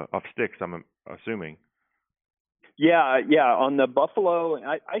sticks, I'm assuming. Yeah. On the buffalo,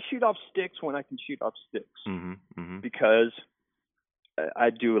 I shoot off sticks when I can shoot off sticks. Mm-hmm. Mm-hmm. Because I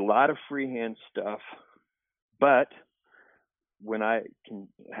do a lot of freehand stuff, but when I can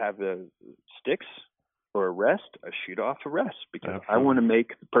have the sticks or a rest, I shoot off a rest because I want to make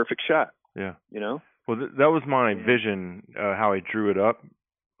the perfect shot. Yeah. Well, that was my vision, how I drew it up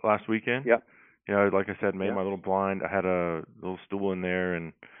last weekend. Yeah. Like I said, made my little blind. I had a little stool in there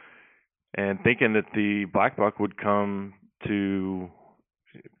and thinking that the black buck would come to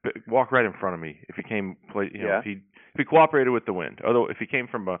walk right in front of me if he came, if he cooperated with the wind. Although if he came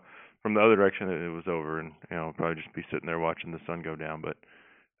from the other direction, it was over, and probably just be sitting there watching the sun go down. But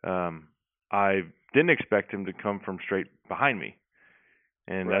I didn't expect him to come from straight behind me,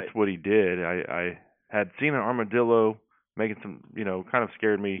 and Right. that's what he did. I had seen an armadillo making some, kind of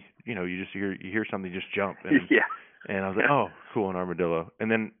scared me. You just hear something, just jump, and and I was like, oh, cool, an armadillo. And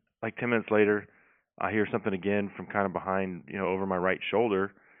then like 10 minutes later, I hear something again from kind of behind, over my right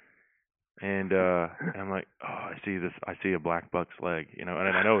shoulder. And I'm like, oh, I see a black buck's leg, and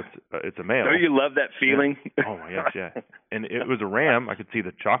I know it's a male. Don't you love that feeling? Yeah. Oh my gosh, yeah. And it was a ram. I could see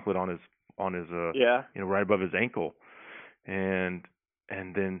the chocolate on his right above his ankle. And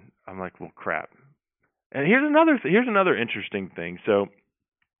then I'm like, well, crap. And here's another interesting thing. So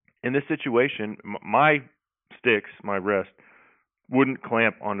in this situation, my sticks, my rest, wouldn't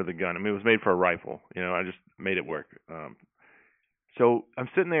clamp onto the gun. I mean, it was made for a rifle. I just made it work. So I'm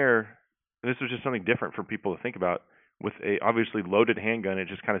sitting there. This was just something different for people to think about with a obviously loaded handgun. It's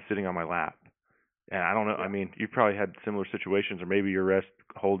just kind of sitting on my lap. And I don't know. I mean, you've probably had similar situations, or maybe your rest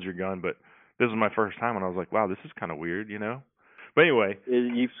holds your gun, but this was my first time, and I was like, wow, this is kind of weird, But anyway,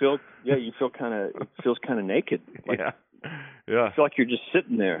 you feel kind of, it feels kind of naked. Like, yeah. I feel like you're just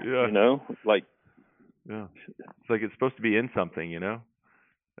sitting there, like. Yeah. It's like it's supposed to be in something,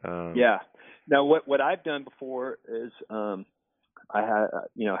 Yeah. Now, what I've done before is I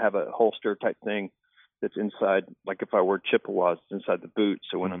have a holster type thing that's inside, like if I wear Chippewas, it's inside the boot.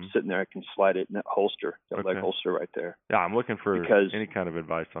 So when I'm sitting there, I can slide it in that holster, leg holster right there. Yeah, I'm looking for any kind of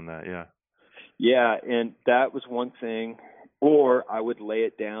advice on that. Yeah. Yeah, and that was one thing. Or I would lay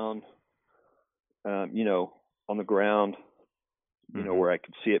it down, on the ground, where I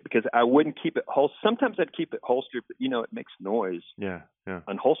could see it, because I wouldn't keep it holstered. Sometimes I'd keep it holstered, but it makes noise. Yeah.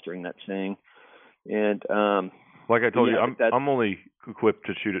 Unholstering that thing, and like I told you, I'm only equipped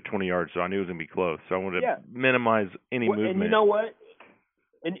to shoot at 20 yards, so I knew it was gonna be close. So I wanted to minimize any movement. And you know what?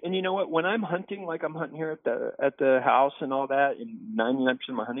 And you know what? When I'm hunting, like I'm hunting here at the house and all that, and 99%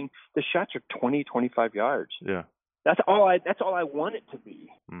 of my hunting, the shots are 20, 25 yards. Yeah. That's all I want it to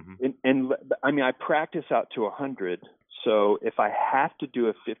be. Mm-hmm. And I mean, I practice out to 100. So if I have to do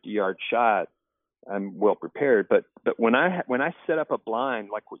a 50-yard shot, I'm well prepared. But when I set up a blind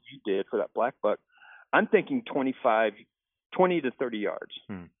like what you did for that black buck, I'm thinking 20 to 30 yards.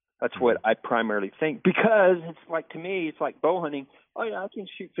 Hmm. That's what I primarily think, because it's like, to me, it's like bow hunting. Oh yeah, I can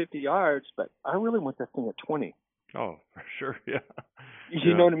shoot 50 yards, but I really want that thing at 20. Oh, for sure, yeah.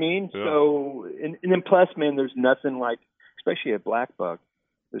 You know what I mean? Yeah. So, and then plus, man, there's nothing like, especially a black buck,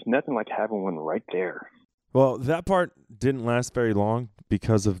 there's nothing like having one right there. Well, that part didn't last very long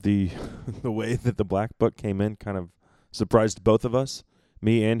because of the way that the black buck came in. Kind of surprised both of us,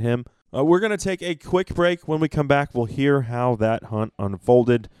 me and him. We're going to take a quick break. When we come back, we'll hear how that hunt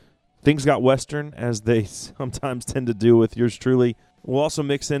unfolded. Things got Western, as they sometimes tend to do with yours truly. We'll also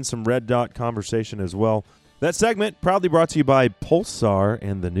mix in some Red Dot conversation as well. That segment proudly brought to you by Pulsar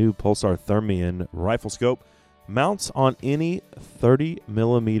and the new Pulsar Thermion rifle scope. Mounts on any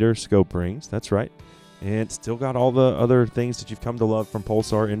 30mm scope rings. That's right. And still got all the other things that you've come to love from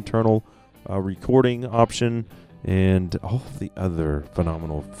Pulsar, internal recording option, and all of the other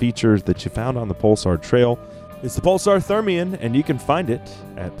phenomenal features that you found on the Pulsar Trail. It's the Pulsar Thermion, and you can find it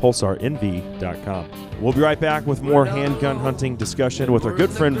at pulsarnv.com. We'll be right back with more handgun hunting discussion with our good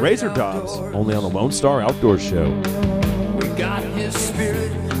friend Razor Dobbs, only on the Lone Star Outdoors Show. We got his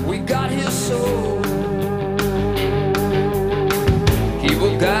spirit, we got his soul. He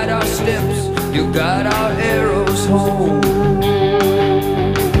will guide our steps, he'll guide our arrows home.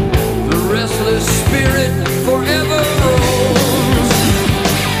 The restless spirit forever rolls.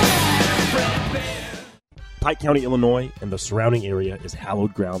 Pike County, Illinois, and the surrounding area is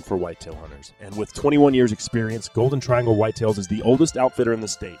hallowed ground for whitetail hunters. And with 21 years' experience, Golden Triangle Whitetails is the oldest outfitter in the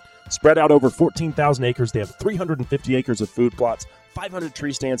state. Spread out over 14,000 acres, they have 350 acres of food plots, 500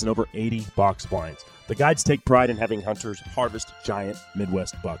 tree stands, and over 80 box blinds. The guides take pride in having hunters harvest giant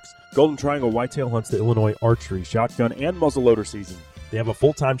Midwest bucks. Golden Triangle Whitetail hunts the Illinois archery, shotgun, and muzzleloader season. They have a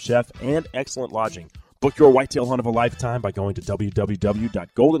full-time chef and excellent lodging. Book your whitetail hunt of a lifetime by going to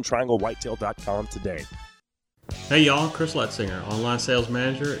www.goldentrianglewhitetail.com today. Hey y'all, Chris Letzinger, online sales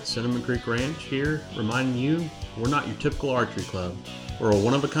manager at Cinnamon Creek Ranch here, reminding you we're not your typical archery club. We're a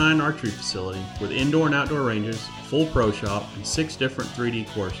one-of-a-kind archery facility with indoor and outdoor ranges, full pro shop, and 6 different 3D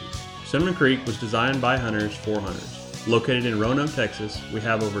courses. Cinnamon Creek was designed by hunters for hunters. Located in Roanoke, Texas, we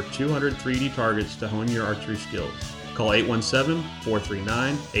have over 200 3D targets to hone your archery skills. Call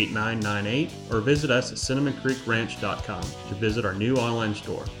 817-439-8998 or visit us at cinnamoncreekranch.com to visit our new online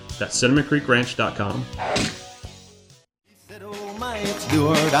store. That's cinnamoncreekranch.com. It's do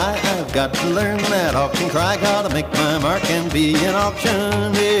or die. I've got to learn that auction cry. Gotta make my mark and be an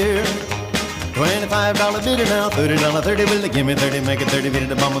auctioneer. $25 bidder now, $30, 30. Will they give me 30? Make it 30. Bid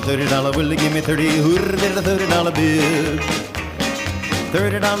it a bomb of $30. Will they give me 30? Hooray, bid a $30 bid.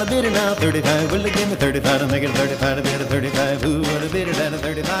 $30 bidder now, 35. Will they give me 35 to make it 35? To bid a 35. Who would have bid it at a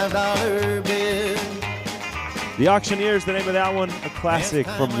 $35 bid? The Auctioneer is the name of that one, a classic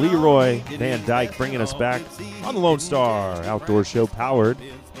from Leroy Van Dyke, bringing us back on the Lone Star Outdoor Show, powered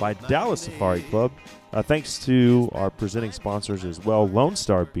by Dallas Safari Club. Thanks to our presenting sponsors as well, Lone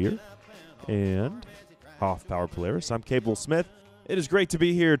Star Beer and Hoff Power Polaris. I'm Cable Smith. It is great to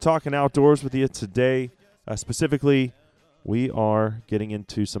be here talking outdoors with you today. Specifically, we are getting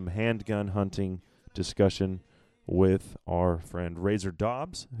into some handgun hunting discussion with our friend Razor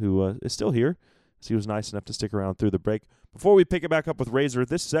Dobbs, who is still here. He was nice enough to stick around through the break. Before we pick it back up with Razor,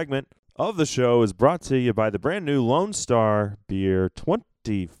 this segment of the show is brought to you by the brand new Lone Star Beer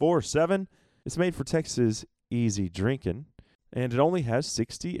 24/7. It's made for Texas easy drinking, and it only has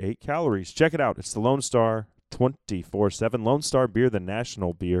 68 calories. Check it out. It's the Lone Star 24/7. Lone Star Beer, the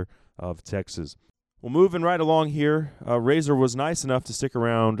national beer of Texas. Well, moving right along here, Razor was nice enough to stick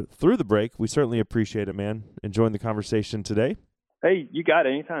around through the break. We certainly appreciate it, man. Enjoying the conversation today. Hey, you got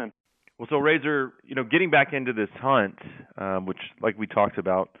it anytime. Well, so Razor, getting back into this hunt, which, like we talked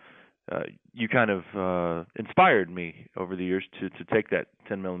about, you kind of inspired me over the years to take that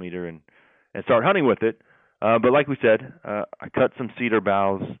 10mm and start hunting with it. But like we said, I cut some cedar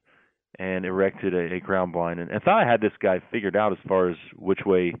boughs and erected a ground blind, and thought I had this guy figured out as far as which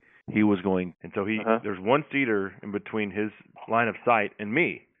way he was going. And so there's one cedar in between his line of sight and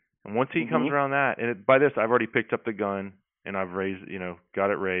me. And once he comes around that, and by this I've already picked up the gun and I've raised,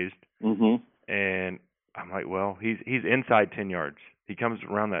 got it raised. And I'm like, well, he's inside 10 yards. He comes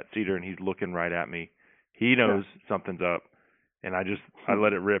around that cedar and he's looking right at me. He knows something's up, and I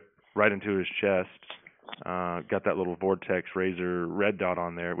let it rip right into his chest. Got that little Vortex Razor red dot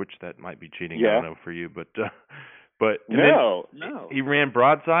on there, which that might be cheating. I don't know for you, but no. He ran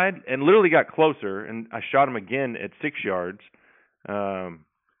broadside and literally got closer, and I shot him again at 6 yards, and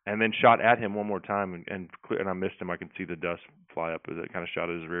then shot at him one more time, and I missed him. I could see the dust fly up as it kind of shot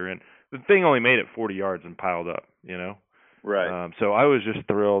at his rear end. The thing only made it 40 yards and piled up, Right. So I was just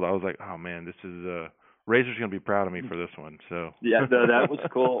thrilled. I was like, oh man, this is Razor's going to be proud of me for this one. So yeah, that was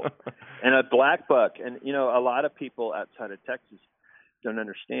cool. And a black buck, and a lot of people outside of Texas don't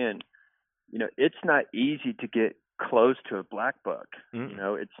understand. It's not easy to get close to a black buck.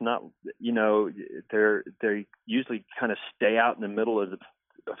 It's not. They usually kind of stay out in the middle of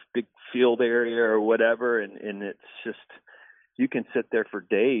a big field area or whatever, and it's just. You can sit there for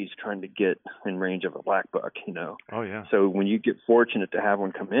days trying to get in range of a black buck, Oh, yeah. So when you get fortunate to have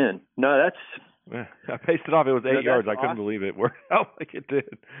one come in, Yeah, I paced it off. It was 8 yards. I couldn't believe it worked out like it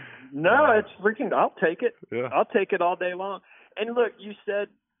did. No, it's freaking. I'll take it. Yeah. I'll take it all day long. And look, you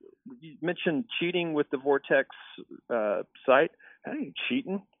mentioned cheating with the Vortex sight. That ain't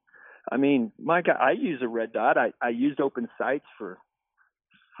cheating. I mean, my God, I use a red dot. I used open sights for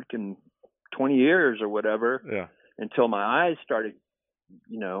freaking 20 years or whatever. Yeah. Until my eyes started,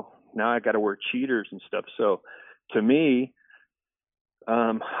 now I got to wear cheaters and stuff. So to me,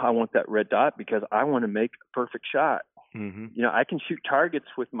 I want that red dot because I want to make a perfect shot. Mm-hmm. I can shoot targets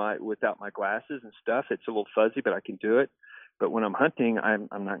without my glasses and stuff. It's a little fuzzy, but I can do it. But when I'm hunting, I'm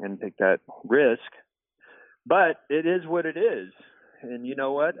not going to take that risk. But it is what it is. And you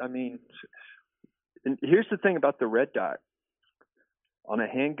know what? I mean, and here's the thing about the red dot on a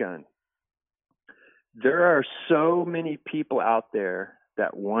handgun. There are so many people out there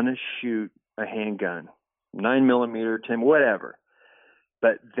that want to shoot a handgun, 9mm, 10, whatever,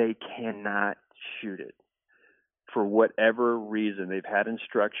 but they cannot shoot it for whatever reason. They've had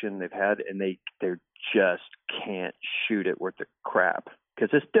instruction, and they just can't shoot it worth the crap because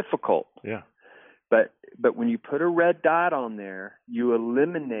it's difficult. Yeah. But when you put a red dot on there, you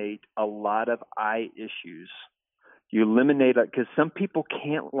eliminate a lot of eye issues. You eliminate it because some people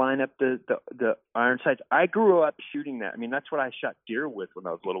can't line up the iron sights. I grew up shooting that. I mean, that's what I shot deer with when I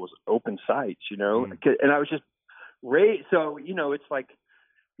was little, was open sights, And I was just raised. So, it's like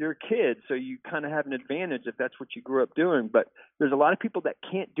you're a kid, so you kind of have an advantage if that's what you grew up doing. But there's a lot of people that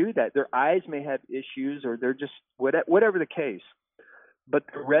can't do that. Their eyes may have issues or they're just whatever the case. But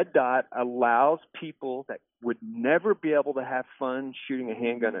the red dot allows people that would never be able to have fun shooting a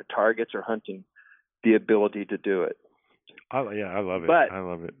handgun at targets or hunting the ability to do it. I love it. But, I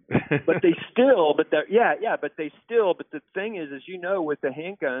love it. but the thing is, with the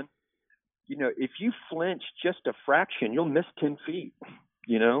handgun, if you flinch just a fraction, you'll miss 10 feet,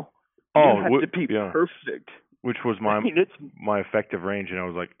 You have to be perfect. Which was my effective range, and I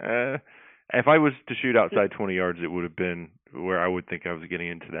was like, if I was to shoot outside 20 yards, it would have been where I would think I was getting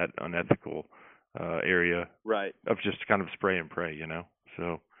into that unethical area, right? Of just kind of spray and pray,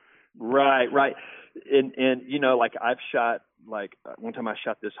 So, right, and like I've shot, like one time I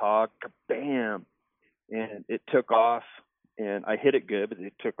shot this hog, bam, and it took off, and I hit it good, but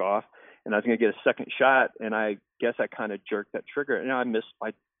it took off, and I was going to get a second shot, and I guess I kind of jerked that trigger, and I missed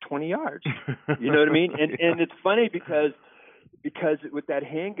by 20 yards. You know what I mean? And it's funny because with that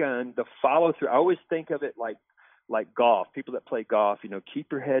handgun, the follow through, I always think of it like golf. People that play golf,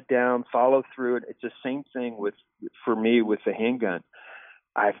 keep your head down, follow through it. It's the same thing for me with the handgun.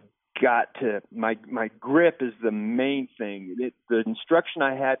 I've got to, my grip is the main thing. The instruction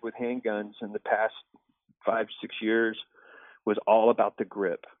I had with handguns in the past 5-6 years was all about the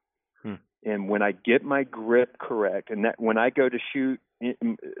grip. And when I get my grip correct, and that when I go to shoot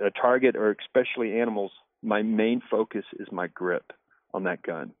a target or especially animals, my main focus is my grip on that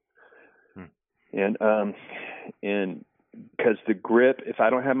gun. And because the grip, if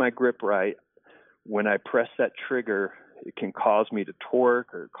I don't have my grip right, when I press that trigger, it can cause me to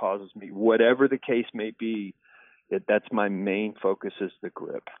torque or it causes me, whatever the case may be, that's my main focus is the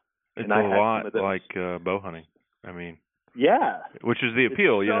grip. It's and a lot like bow hunting. I mean, yeah, which is the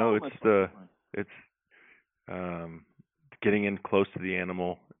appeal, so it's getting in close to the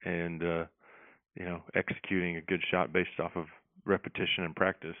animal and, executing a good shot based off of repetition and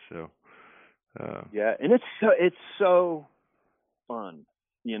practice. So, yeah, and it's so fun,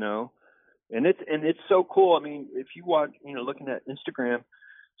 and it's so cool. I mean, if you watch, looking at Instagram,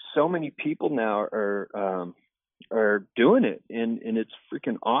 so many people now are doing it, and it's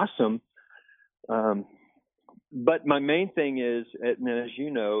freaking awesome. But my main thing is, and as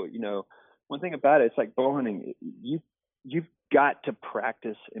one thing about it, it's like bow hunting. You've got to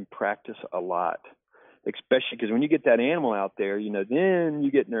practice and practice a lot, especially because when you get that animal out there, then you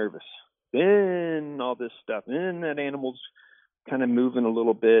get nervous. Then all this stuff, then that animal's kind of moving a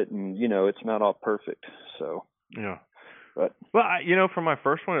little bit, and it's not all perfect. So yeah. But for my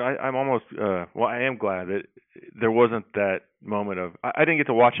first one, I'm almost I am glad that there wasn't that moment of I didn't get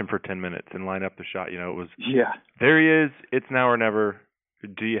to watch him for 10 minutes and line up the shot. It was there he is. It's now or never.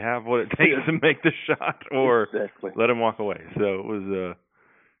 Do you have what it takes to make the shot, or let him walk away? So it was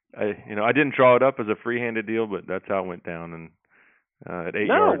I didn't draw it up as a free-handed deal, but that's how it went down. And at 8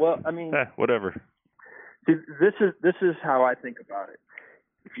 yards, well, I mean, whatever. See, this is how I think about it.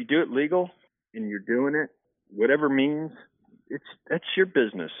 If you do it legal and you're doing it, whatever means, that's your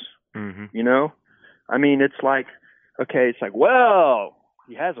business. Mm-hmm. I mean, it's like, well,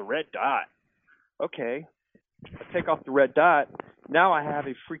 he has a red dot. Okay, I take off the red dot. Now I have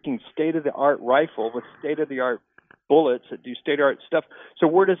a freaking state-of-the-art rifle with state-of-the-art bullets that do state-of-the-art stuff. So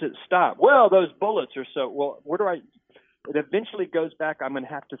where does it stop? Well, those bullets are it eventually goes back, I'm going to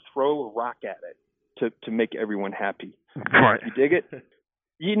have to throw a rock at it to make everyone happy. Right. You dig it?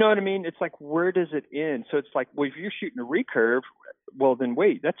 You know what I mean? It's like, where does it end? So it's like, well, if you're shooting a recurve, well, then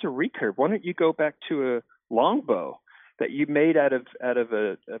wait, that's a recurve. Why don't you go back to a longbow that you made out of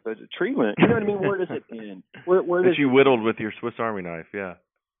a tree limb? You know what I mean? Where does it end? Where does you whittled with your Swiss Army knife, yeah.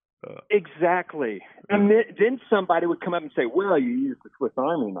 Exactly. And then somebody would come up and say, well, you used the Swiss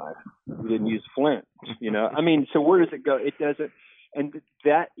Army knife. You didn't use flint. You know, I mean, so where does it go? It doesn't. And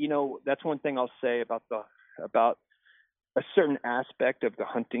that, you know, that's one thing I'll say about a certain aspect of the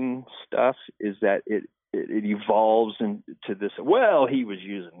hunting stuff is that it evolves into this, well, he was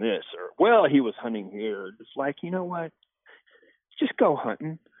using this, or, well, he was hunting here. It's like, you know what? Just go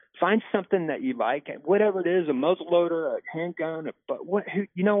hunting. Find something that you like, whatever it is, a muzzleloader, a handgun,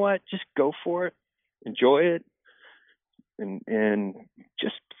 you know what? Just go for it. Enjoy it. And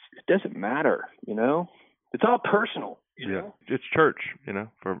just, it doesn't matter, you know? It's all personal, you know? It's church, you know,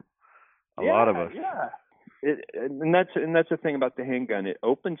 for a lot of us. Yeah. And that's the thing about the handgun. It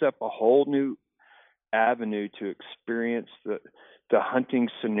opens up a whole new avenue to experience the hunting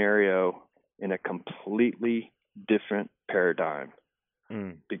scenario in a completely different paradigm.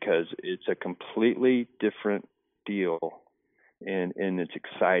 Because it's a completely different deal, and it's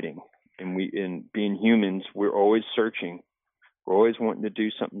exciting. And being humans, we're always searching. We're always wanting to do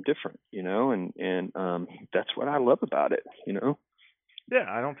something different, you know, and that's what I love about it, you know. Yeah,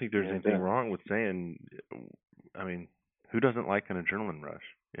 I don't think there's anything wrong with saying, I mean, who doesn't like an adrenaline rush?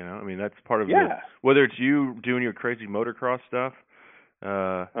 You know, I mean, that's part of whether it's you doing your crazy motocross stuff,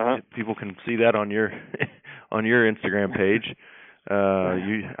 people can see that on your on your Instagram page.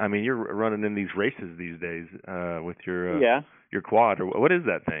 You're running in these races these days with your quad, or what is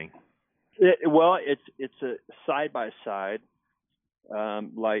that thing? It's a side by side,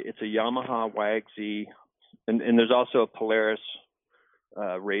 like it's a Yamaha YXZ, and there's also a Polaris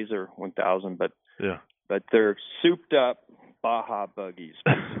Razor 1000, but they're souped up Baja buggies.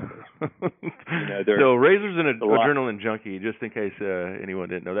 So Razor's an adrenaline junkie, just in case anyone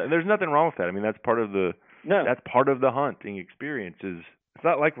didn't know that. And there's nothing wrong with that. I mean, that's part of the hunting experience. It's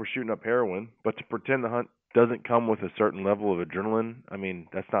not like we're shooting up heroin, but to pretend the hunt doesn't come with a certain level of adrenaline, I mean,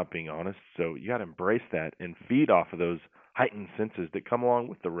 that's not being honest. So you got to embrace that and feed off of those heightened senses that come along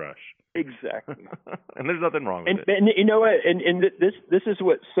with the rush. Exactly. And there's nothing wrong with it. And you know what? And this is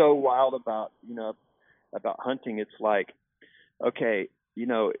what's so wild about hunting. It's like, okay, you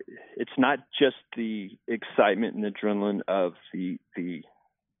know, it's not just the excitement and adrenaline of the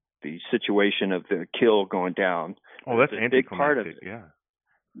situation of the kill going down. Oh, that's a big part of it. Yeah.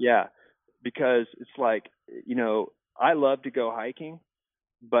 Yeah, because it's like, you know, I love to go hiking,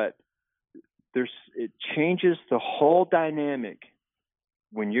 but it changes the whole dynamic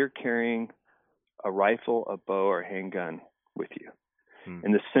when you're carrying a rifle, a bow, or a handgun with you.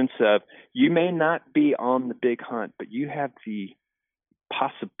 In the sense of, you may not be on the big hunt, but you have the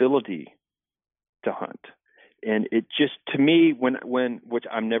possibility to hunt. And it just, to me, which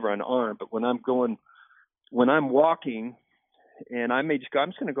I'm never unarmed, but when I'm walking, and I may just go, I'm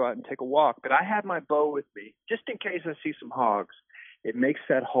just going to go out and take a walk, but I have my bow with me just in case I see some hogs. It makes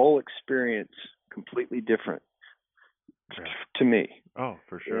that whole experience completely different to me. Oh,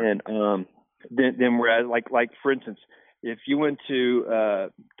 for sure. And then whereas, like for instance, if you went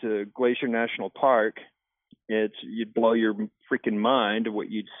to Glacier National Park, you'd blow your freaking mind of what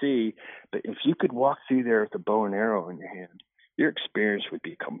you'd see. But if you could walk through there with a bow and arrow in your hand, your experience would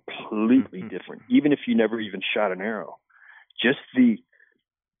be completely different. Even if you never even shot an arrow, just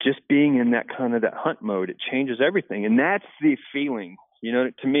being in that kind of that hunt mode, it changes everything. And that's the feeling, you know,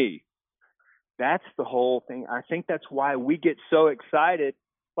 to me, that's the whole thing. I think that's why we get so excited.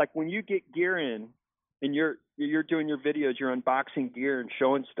 Like when you get gear in and you're doing your videos, you're unboxing gear and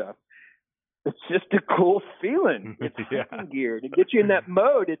showing stuff. It's just a cool feeling. It's hunting gear to get you in that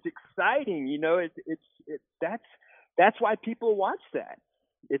mode. It's exciting, you know. That's why people watch that.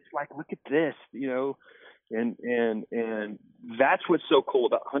 It's like, look at this, you know, and that's what's so cool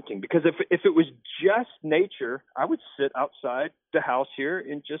about hunting. Because if it was just nature, I would sit outside the house here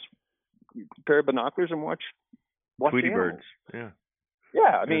and just a pair of binoculars and watch Tweety animals. birds.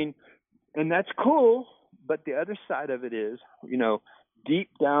 Yeah. I mean, and that's cool. But the other side of it is, you know, deep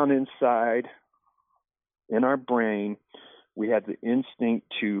down inside in our brain, we have the instinct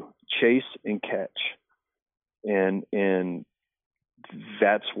to chase and catch. And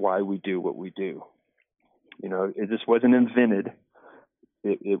that's why we do what we do. You know, this wasn't invented.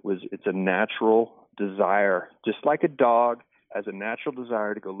 It's a natural desire, just like a dog as a natural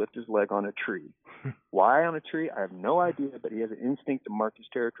desire to go lift his leg on a tree. Why on a tree? I have no idea, but he has an instinct to mark his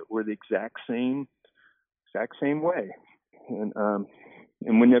territory. We're the exact same way. And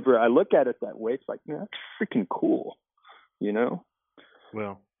whenever I look at it that way, it's like, man, that's freaking cool, you know?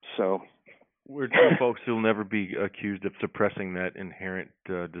 Well, so we're two folks who'll never be accused of suppressing that inherent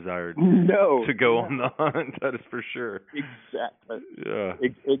desire to go on the hunt. That is for sure. Exactly. Yeah.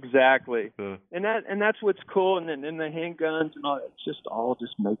 Exactly. And that's what's cool. And then the handguns and all that,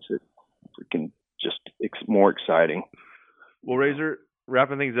 just makes it freaking just more exciting. Well, Razor,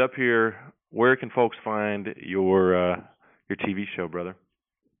 wrapping things up here, where can folks find your TV show, brother?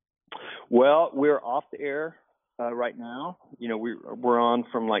 Well, we're off the air right now. You know, we're on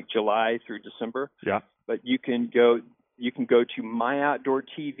from like July through December. Yeah. But you can go to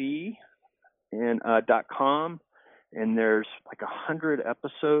myoutdoortv and .com, and there's like 100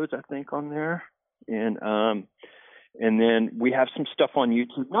 episodes, I think, on there. And then we have some stuff on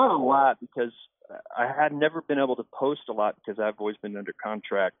YouTube. Not a lot, because I had never been able to post a lot because I've always been under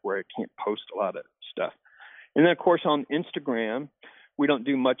contract where I can't post a lot of stuff. And then, of course, on Instagram, we don't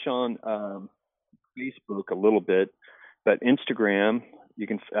do much on Facebook, a little bit, but Instagram,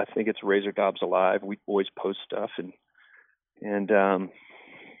 I think it's Razor Dobbs Alive. We always post stuff and there.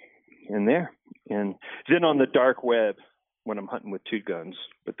 And then on the dark web when I'm hunting with two guns,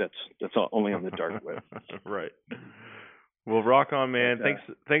 but that's only on the dark web. Right. Well, rock on, man.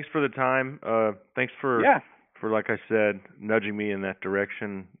 Thanks for the time. Thanks for like I said, nudging me in that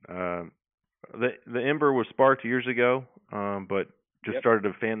direction. The ember was sparked years ago, but just started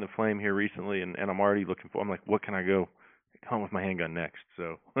to fan the flame here recently, and I'm already I'm like, what can I go hunt with my handgun next?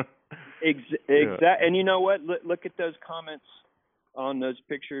 So exactly. And you know what? Look at those comments on those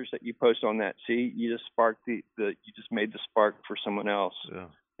pictures that you post on that. See, you just sparked you just made the spark for someone else. Yeah.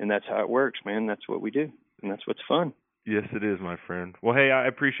 And that's how it works, man. That's what we do, and that's what's fun. Yes, it is, my friend. Well, hey, I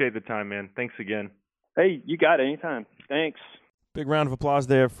appreciate the time, man. Thanks again. Hey, you got it. Anytime. Thanks. Big round of applause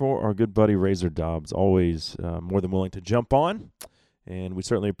there for our good buddy Razor Dobbs. Always more than willing to jump on, and we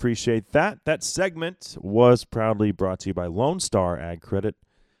certainly appreciate that. That segment was proudly brought to you by Lone Star Ag Credit.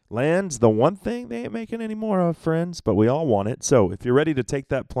 Land's the one thing they ain't making any more of, friends, but we all want it. So if you're ready to take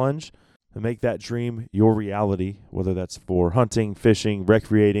that plunge and make that dream your reality, whether that's for hunting, fishing,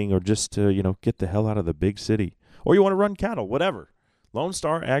 recreating, or just to, get the hell out of the big city, or you want to run cattle, whatever, Lone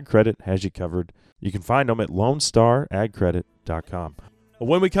Star Ag Credit has you covered. You can find them at LoneStarAgCredit.com.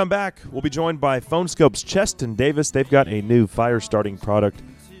 When we come back, we'll be joined by Phone Scope's Cheston Davis. They've got a new fire-starting product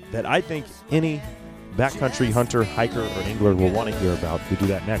that I think any backcountry hunter, hiker, or angler will want to hear about. We do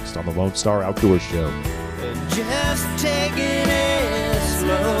that next on the Lone Star Outdoors Show. Just taking it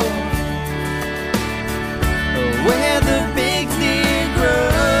slow, where the big deer grow.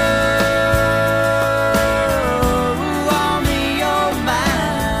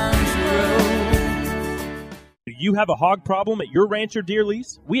 You have a hog problem at your ranch or deer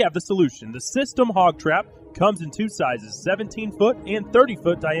lease? We have the solution. The System Hog Trap comes in two sizes, 17-foot and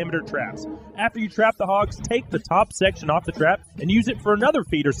 30-foot diameter traps. After you trap the hogs, take the top section off the trap and use it for another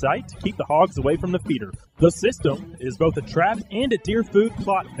feeder site to keep the hogs away from the feeder. The system is both a trap and a deer food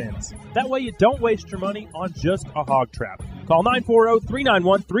plot fence. That way you don't waste your money on just a hog trap. Call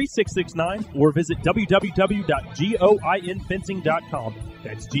 940-391-3669 or visit www.goinfencing.com.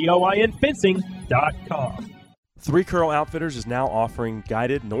 That's goinfencing.com. Three Curl Outfitters is now offering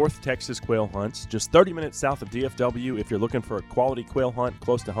guided North Texas quail hunts just 30 minutes south of DFW. If you're looking for a quality quail hunt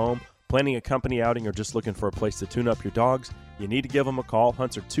close to home, planning a company outing, or just looking for a place to tune up your dogs, you need to give them a call.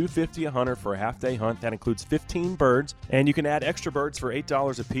 Hunts are $250 a hunter for a half-day hunt. That includes 15 birds, and you can add extra birds for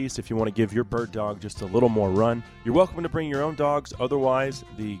 $8 a piece if you want to give your bird dog just a little more run. You're welcome to bring your own dogs. Otherwise,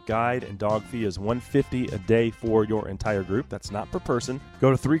 the guide and dog fee is $150 a day for your entire group. That's not per person.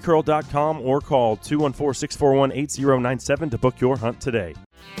 Go to 3curl.com or call 214-641-8097 to book your hunt today.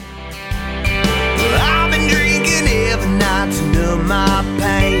 Well, I've been drinking every night to numb my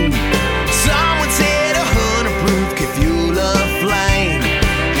pain. Someone said 100 proof can fuel a flame.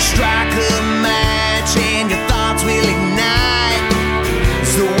 You strike a match and your thoughts will ignite.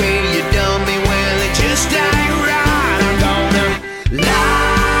 It's the way you done me, well, it just ain't right. I'm gonna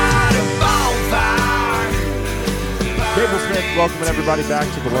light a bonfire. Cable Smith, welcoming everybody back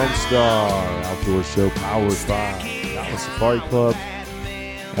to the Lone Star Outdoor Show, powered by Dallas Safari Club.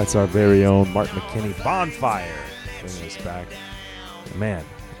 That's our very own Mark McKinney bonfire, bringing us back. Man,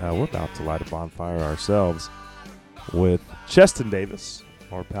 we're about to light a bonfire ourselves with Cheston Davis,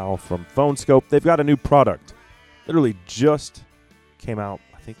 our pal from Phone Scope. They've got a new product. Literally just came out,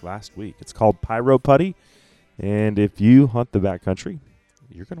 I think, last week. It's called Pyro Putty. And if you hunt the backcountry,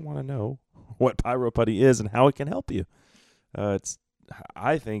 you're going to want to know what Pyro Putty is and how it can help you. It's,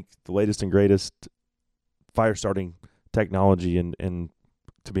 I think, the latest and greatest fire starting technology, and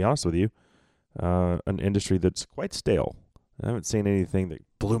to be honest with you, an industry that's quite stale. I haven't seen anything that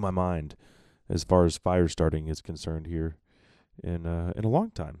blew my mind as far as fire starting is concerned here in a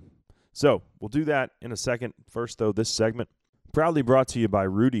long time. So we'll do that in a second. First, though, this segment proudly brought to you by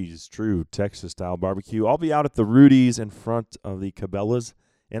Rudy's True Texas-Style Barbecue. I'll be out at the Rudy's in front of the Cabela's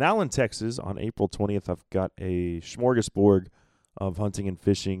in Allen, Texas on April 20th. I've got a smorgasbord of hunting and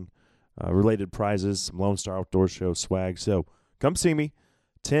fishing related prizes, some Lone Star Outdoor Show swag. So come see me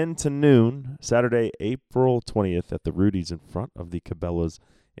 10 to noon, Saturday, April 20th at the Rudy's in front of the Cabela's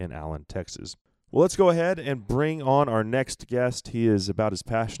in Allen, Texas. Well, let's go ahead and bring on our next guest. He is about as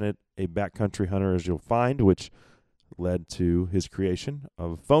passionate a backcountry hunter as you'll find, which led to his creation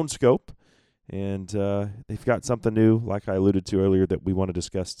of Phone Scope. And they've got something new, like I alluded to earlier, that we want to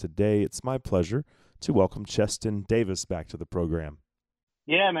discuss today. It's my pleasure to welcome Cheston Davis back to the program.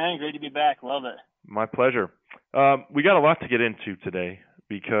 Yeah, man, great to be back. Love it. My pleasure. We got a lot to get into today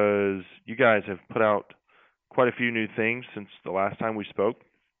because you guys have put out quite a few new things since the last time we spoke.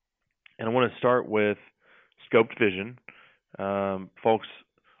 And I want to start with Scoped Vision. Folks,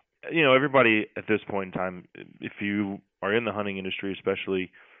 you know, everybody at this point in time, if you are in the hunting industry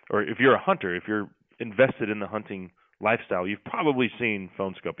especially, or if you're a hunter, if you're invested in the hunting lifestyle, you've probably seen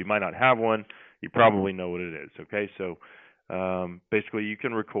Phone Scope. You might not have one. You probably know what it is, okay? So basically you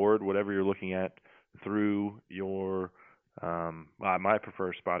can record whatever you're looking at through your, I might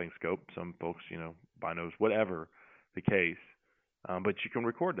prefer spotting scope. Some folks, you know, binos, whatever the case. But you can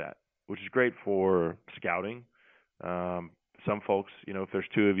record that, which is great for scouting. Some folks, you know, if there's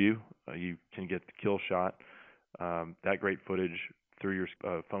two of you, you can get the kill shot, that great footage through your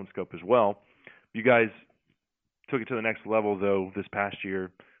Phone Scope as well. You guys took it to the next level, though, this past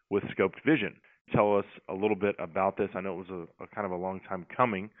year with Scoped Vision. Tell us a little bit about this. I know it was a kind of a long time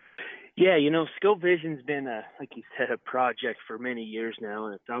coming. Yeah, you know, Scoped Vision's been, like you said, a project for many years now,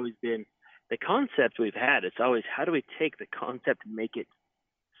 and it's always been the concept we've had. It's always, how do we take the concept and make it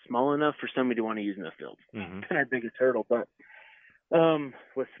small enough for somebody to want to use in the field? Mm-hmm. It's been our biggest hurdle, but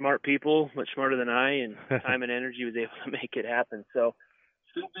with smart people, much smarter than I, and time and energy, was able to make it happen. So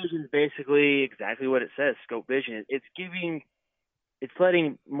Scoped Vision is basically exactly what it says, Scoped Vision. It's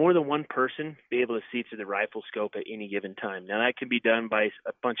letting more than one person be able to see through the rifle scope at any given time. Now, that can be done by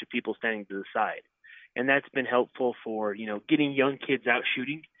a bunch of people standing to the side. And that's been helpful for, you know, getting young kids out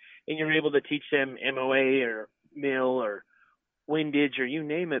shooting. And you're able to teach them MOA or mill or windage or you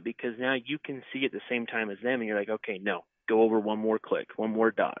name it, because now you can see at the same time as them. And you're like, okay, no, go over one more click, one more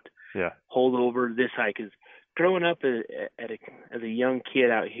dot. Yeah. Hold over this high. Because growing up as a young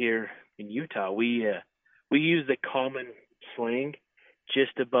kid out here in Utah, we use the common sling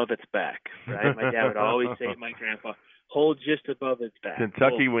just above its back, right? My dad would always say to my grandpa, hold just above its back.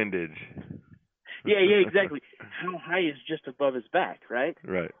 Kentucky windage. Yeah, exactly. How high is just above his back, right?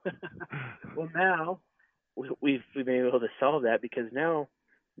 Right. Well, now we've been able to solve that, because now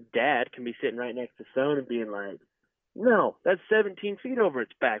Dad can be sitting right next to son and being like, no, that's 17 feet over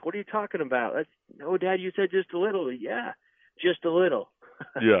its back. What are you talking about? No, Dad, you said just a little. Yeah, just a little.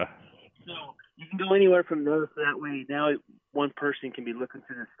 Yeah. So you can go anywhere from those. That way, now one person can be looking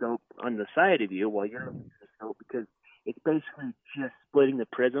through the scope on the side of you while you're looking through the scope, because it's basically just splitting the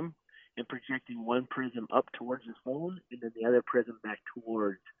prism and projecting one prism up towards the phone and then the other prism back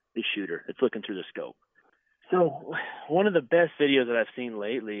towards the shooter. It's looking through the scope. So one of the best videos that I've seen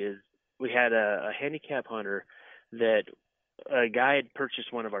lately is we had a handicap hunter that a guy had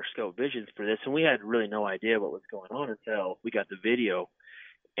purchased one of our Scoped Visions for this, and we had really no idea what was going on until we got the video.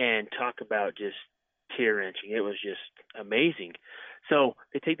 And talk about just tear-wrenching. It was just amazing. So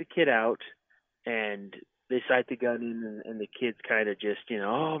they take the kid out, and they sight the gun in, and the kid's kind of just, you know,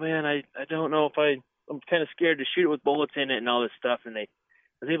 oh, man, I don't know if I'm kind of scared to shoot it with bullets in it and all this stuff. And they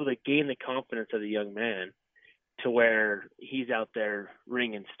was able to gain the confidence of the young man to where he's out there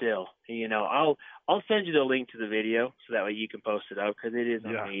ringing still. And, you know, I'll send you the link to the video so that way you can post it up, because it is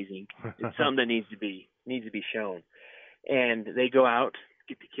amazing. It's something that needs to be shown. And they go out,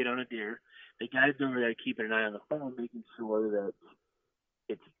 get the kid on a deer. The guy's over there keeping an eye on the phone, making sure that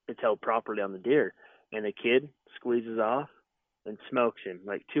it's held properly on the deer. And the kid squeezes off and smokes him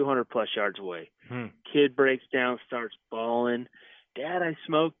like 200 plus yards away. Kid breaks down, starts bawling. Dad, I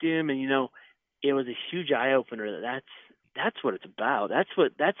smoked him. And, you know, it was a huge eye opener. That's what it's about.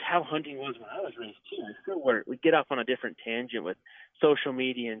 That's how hunting was when I was raised too. I still we get off on a different tangent with social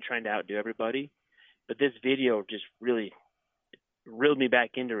media and trying to outdo everybody. But this video just really reeled me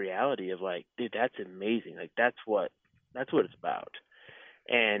back into reality of like, dude, that's amazing. Like that's what it's about.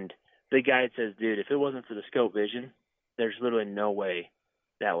 And the guy says, dude, if it wasn't for the Scoped Vision, there's literally no way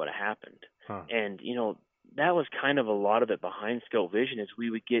that would have happened. Huh. And, that was kind of a lot of it behind Scope Vision is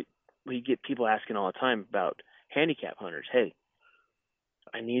we get people asking all the time about handicap hunters. Hey,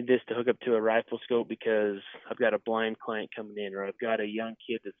 I need this to hook up to a rifle scope because I've got a blind client coming in, or I've got a young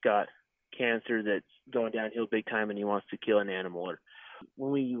kid that's got cancer that's going downhill big time and he wants to kill an animal. Or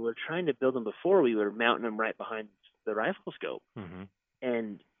when we were trying to build them before, we were mounting them right behind the rifle scope. Mm-hmm.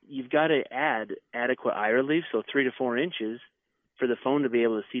 And you've got to add adequate eye relief, so 3 to 4 inches, for the phone to be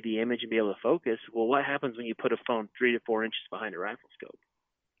able to see the image and be able to focus. Well, what happens when you put a phone 3 to 4 inches behind a rifle scope?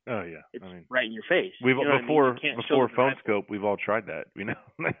 Oh yeah, it's right in your face. We've before phone rifle scope, we've all tried that.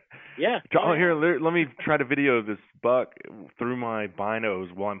 Yeah. Oh, here, let me try to video this buck through my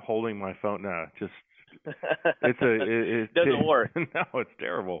binos while I'm holding my phone. No, just it doesn't work. No, it's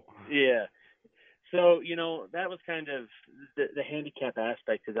terrible. Yeah. So that was kind of the handicap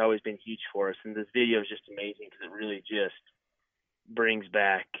aspect has always been huge for us, and this video is just amazing because it really just brings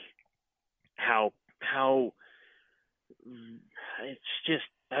back how it's just,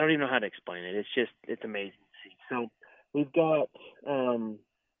 I don't even know how to explain it. It's amazing to see. So we've got,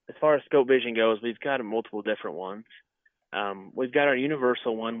 as far as Scope Vision goes, we've got multiple different ones. We've got our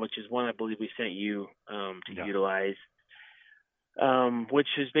universal one, which is one I believe we sent you to utilize, which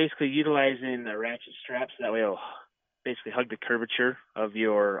is basically utilizing the ratchet straps. So that way it'll basically hug the curvature of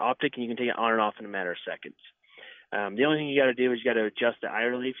your optic, and you can take it on and off in a matter of seconds. The only thing you got to do is you got to adjust the eye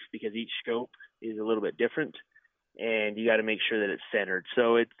relief because each scope is a little bit different, and you got to make sure that it's centered.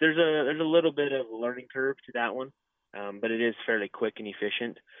 So there's a little bit of a learning curve to that one, but it is fairly quick and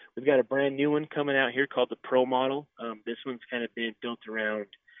efficient. We've got a brand new one coming out here called the Pro model. This one's kind of been built around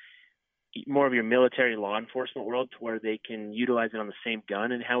more of your military law enforcement world, to where they can utilize it on the same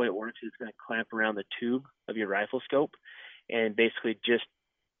gun. And how it works is it's going to clamp around the tube of your rifle scope and basically just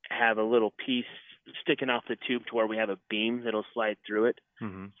have a little piece sticking off the tube to where we have a beam that'll slide through it.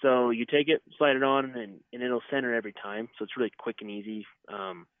 Mm-hmm. So you take it, slide it on, and it'll center every time. So it's really quick and easy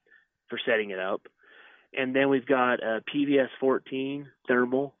for setting it up. And then we've got a PVS 14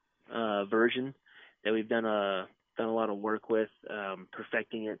 thermal version that we've done a lot of work with,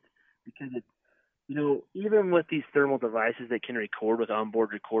 perfecting it, because it's, even with these thermal devices that can record with onboard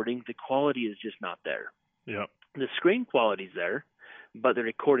recording, the quality is just not there. Yep. The screen quality is there, but the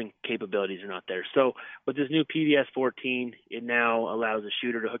recording capabilities are not there. So with this new PVS 14, it now allows a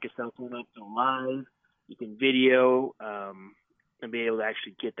shooter to hook his cell phone up to live. You can video and be able to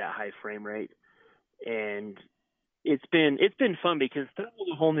actually get that high frame rate. And it's been fun because that was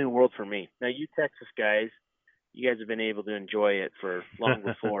a whole new world for me. Now, you Texas guys, you guys have been able to enjoy it for long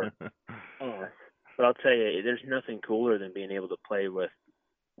before. But I'll tell you, there's nothing cooler than being able to play with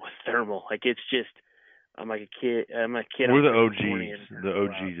thermal. Like, it's just, I'm like a kid. We're the OGs. The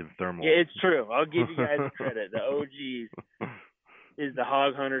OGs of thermal. Yeah, it's true. I'll give you guys credit. The OGs is the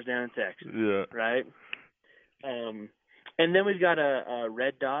hog hunters down in Texas. Yeah. Right? And then we've got a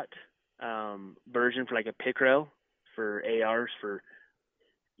red dot version for like a pickrel for ARs, for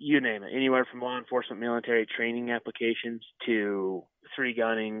you name it, anywhere from law enforcement, military training applications to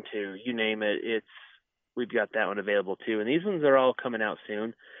 3-gunning to you name it. We've got that one available too, and these ones are all coming out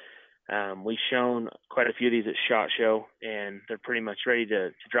soon. We've shown quite a few of these at SHOT Show, and they're pretty much ready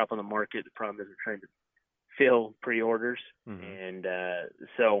to drop on the market. The problem is we're trying to fill pre-orders, and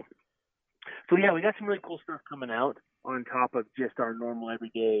so yeah, we got some really cool stuff coming out on top of just our normal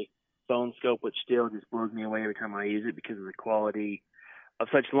everyday phone scope, which still just blows me away every time I use it because of the quality of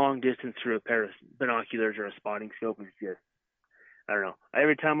such long distance through a pair of binoculars or a spotting scope is just, I don't know.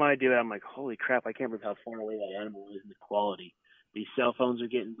 Every time I do it, I'm like, holy crap, I can't believe how far away that animal is and the quality. These cell phones are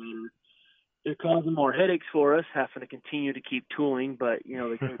getting better. They're causing more headaches for us, having to continue to keep tooling. But,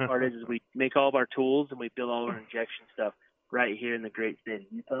 the great part is we make all of our tools and we build all our injection stuff right here in the great state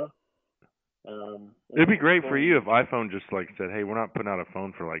of Utah. It'd be great for you if iPhone just said, hey, we're not putting out a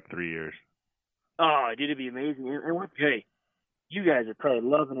phone for 3 years. Oh, dude, it'd be amazing. And hey, you guys are probably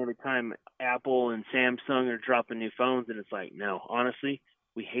loving every time Apple and Samsung are dropping new phones, and it's like, no, honestly,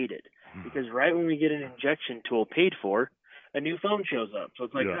 we hate it. Because right when we get an injection tool paid for, a new phone shows up. So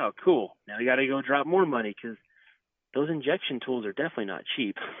it's like, oh, cool. Now you got to go drop more money because those injection tools are definitely not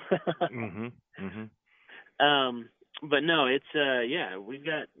cheap. But no, it's we've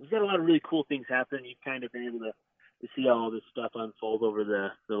got a lot of really cool things happening. You've kind of been able to see all this stuff unfold over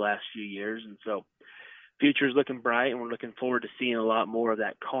the last few years, and so future is looking bright, and we're looking forward to seeing a lot more of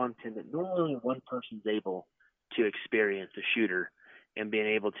that content that normally one person's able to experience a shooter, and being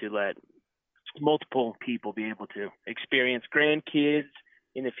able to let multiple people be able to experience, grandkids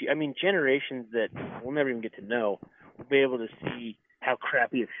in generations that we'll never even get to know. We'll be able to see how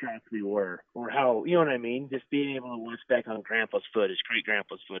crappy of shots we were, or how, you know what I mean? Just being able to watch back on Grandpa's footage, great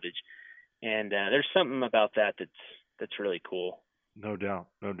Grandpa's footage, and there's something about that that's really cool. No doubt,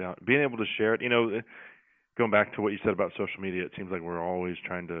 no doubt. Being able to share it, going back to what you said about social media, it seems like we're always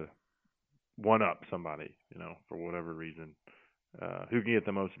trying to one up somebody, for whatever reason. Who can get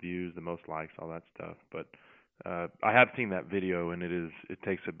the most views, the most likes, all that stuff. But I have seen that video, and it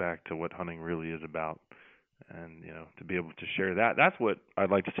takes it back to what hunting really is about. And, to be able to share that's what I'd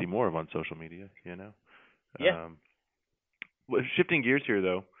like to see more of on social media, Yeah. Shifting gears here,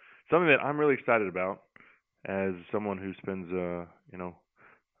 though, something that I'm really excited about as someone who spends,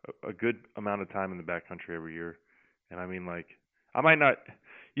 a good amount of time in the backcountry every year. And I mean, I might not,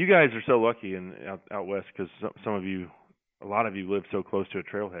 you guys are so lucky out west because a lot of you live so close to a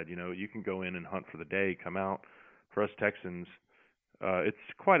trailhead. You can go in and hunt for the day, come out. For us Texans, it's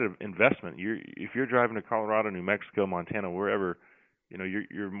quite an investment. If you're driving to Colorado, New Mexico, Montana, wherever,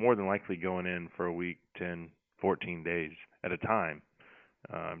 you're more than likely going in for a week, 10, 14 days at a time,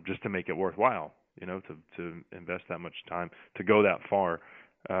 just to make it worthwhile, to invest that much time, to go that far.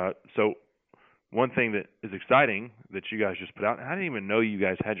 So one thing that is exciting that you guys just put out, I didn't even know you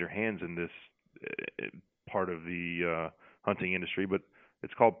guys had your hands in this part of the hunting industry, but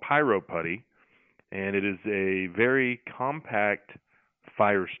it's called Pyro Putty, and it is a very compact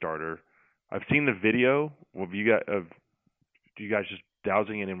fire starter. I've seen the video of you guys just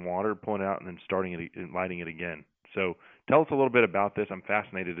dousing it in water, pulling it out, and then starting it and lighting it again. So tell us a little bit about this. I'm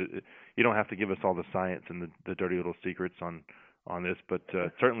fascinated. You don't have to give us all the science and the dirty little secrets on this, but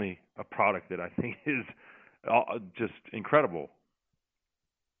certainly a product that I think is just incredible.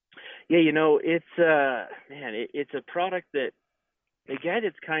 Yeah, it's it's a product that the guy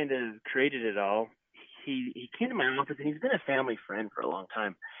that's kind of created it all, he came to my office, and he's been a family friend for a long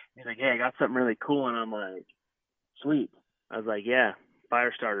time. He's like, "Hey, I got something really cool," and I'm like, "Sweet." I was like, "Yeah,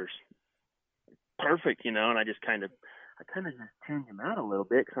 fire starters, perfect," and I just kind of just tuned him out a little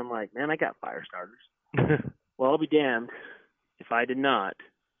bit because I'm like, "Man, I got fire starters." Well, I'll be damned if I did not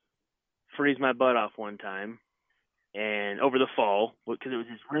freeze my butt off one time, and over the fall, because it was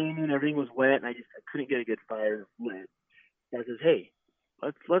just raining, everything was wet, and I couldn't get a good fire lit. And I says, "Hey,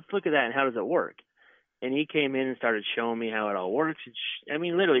 let's look at that, and how does it work?" And he came in and started showing me how it all works. And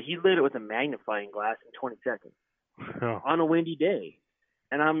literally, he lit it with a magnifying glass in 20 seconds on a windy day.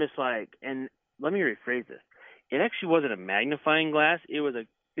 And I'm just like, and let me rephrase this. It actually wasn't a magnifying glass. It was a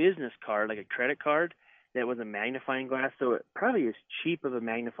business card, like a credit card, that was a magnifying glass. So it probably as cheap of a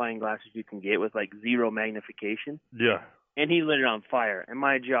magnifying glass as you can get with zero magnification. Yeah. And he lit it on fire. And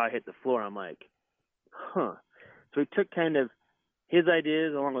my jaw hit the floor. I'm like, huh. So he took kind of his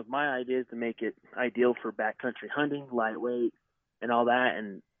ideas along with my ideas to make it ideal for backcountry hunting, lightweight, and all that,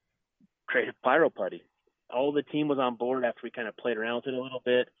 and created Pyro Putty. All the team was on board after we kind of played around with it a little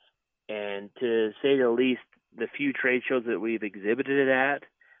bit. And to say the least, the few trade shows that we've exhibited it at,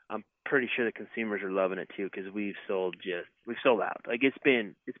 I'm pretty sure the consumers are loving it too, because we've sold out. It's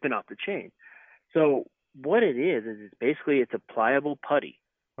been off the chain. So what it is it's a pliable putty,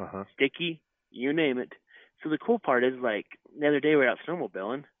 sticky, you name it. So the cool part is, the other day we were out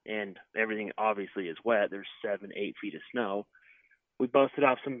snowmobiling, and everything obviously is wet. There's 7-8 feet of snow. We busted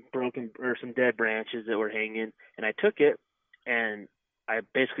off some some dead branches that were hanging, and I took it, and I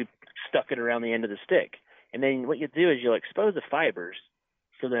basically stuck it around the end of the stick. And then what you do is you'll expose the fibers,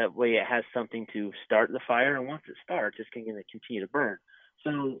 so that way it has something to start the fire, and once it starts, it's going to continue to burn.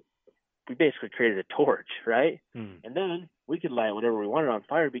 So we basically created a torch, right? And then we could light whatever we wanted on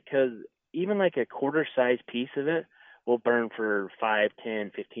fire, because even a quarter-sized piece of it will burn for 5,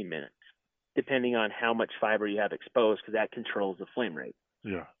 10, 15 minutes, depending on how much fiber you have exposed, because that controls the flame rate.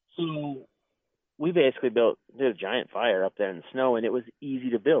 Yeah. So we basically did a giant fire up there in the snow, and it was easy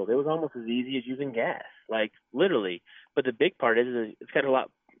to build. It was almost as easy as using gas, literally. But the big part is it's got a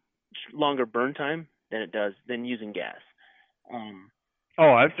lot longer burn time than using gas.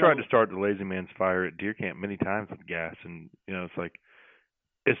 I've tried to start the Lazy Man's fire at deer camp many times with gas, and it's like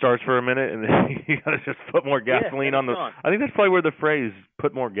it starts for a minute, and then you gotta just put more gasoline on the. I think that's probably where the phrase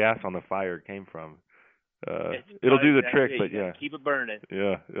 "put more gas on the fire" came from. It'll do the trick, but yeah, keep it burning.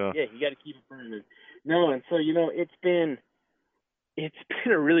 Yeah. Yeah, you got to keep it burning. No, and so it's been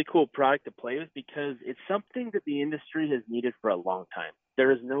a really cool product to play with, because it's something that the industry has needed for a long time.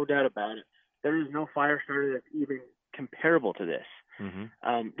 There is no doubt about it. There is no fire starter that's even comparable to this.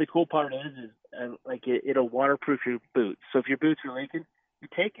 The cool part is it'll waterproof your boots. So if your boots are leaking, you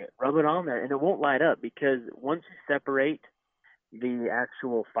take it, rub it on there, and it won't light up, because once you separate the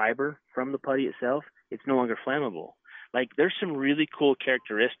actual fiber from the putty itself, it's no longer flammable. There's some really cool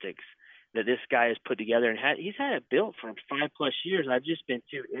characteristics that this guy has put together, and he's had it built for 5+ years. I've just been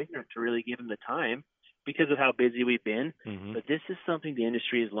too ignorant to really give him the time because of how busy we've been. Mm-hmm. But this is something the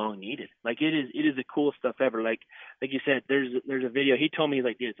industry has long needed. Like, it is the coolest stuff ever. Like you said, there's a video. He told me,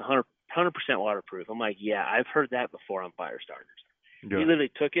 like, dude, it's 100% waterproof. I'm like, yeah, I've heard that before on fire starters. Yeah. He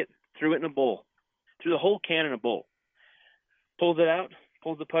literally took it, threw it in a bowl, threw the whole can in a bowl, pulls it out,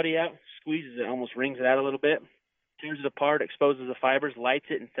 pulls the putty out, squeezes it, almost wrings it out a little bit, tears it apart, exposes the fibers, lights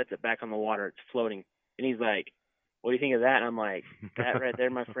it, and sets it back on the water. It's floating. And he's like, what do you think of that? And I'm like, that right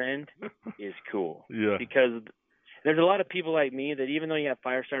there, my friend, is cool. Yeah. Because there's a lot of people like me that even though you have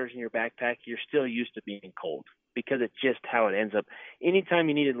fire starters in your backpack, you're still used to being cold because it's just how it ends up. Anytime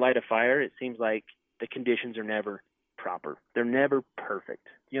you need to light a fire, it seems like the conditions are never proper. They're never perfect.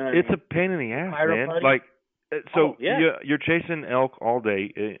 You know what It's I mean? a pain in the ass, Fire man. party? Like, so yeah. you're chasing elk all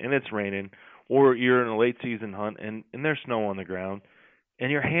day and it's raining, or you're in a late season hunt and there's snow on the ground,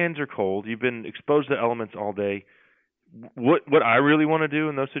 and your hands are cold. You've been exposed to elements all day. What I really want to do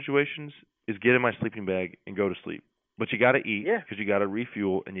in those situations is get in my sleeping bag and go to sleep. But you got to eat because you got to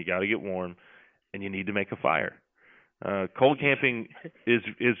refuel and you got to get warm, and you need to make a fire. Cold camping is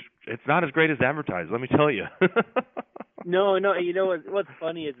it's not as great as advertised. Let me tell you. No. You know what's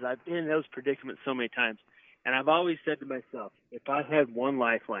funny is I've been in those predicaments so many times, and I've always said to myself, if I had one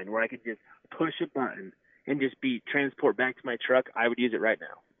lifeline where I could just push a button and just be transport back to my truck, I would use it right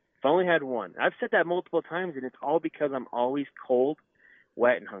now. If I only had one. I've said that multiple times, and it's all because I'm always cold,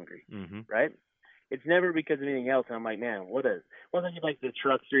 wet, and hungry, right? It's never because of anything else. And I'm like, man, once I get back to the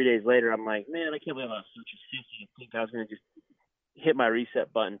truck 3 days later, I'm like, man, I can't believe I was such a sissy and think I was going to just hit my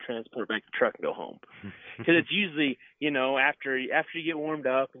reset button, transport back to the truck, and go home. Because it's usually, after you get warmed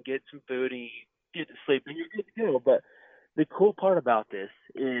up and get some food and you get to sleep, and you're good to go. But the cool part about this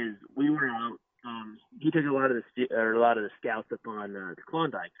is we were out. He took a lot of the scouts up on the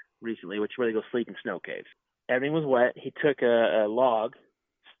Klondike recently, which is where they go sleep in snow caves. Everything was wet. He took a log,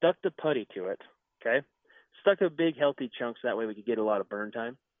 stuck the putty to it, okay? Stuck a big healthy chunk so that way we could get a lot of burn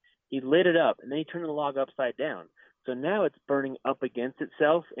time. He lit it up, and then he turned the log upside down. So now it's burning up against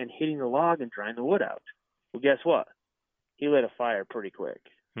itself and hitting the log and drying the wood out. Well, guess what? He lit a fire pretty quick.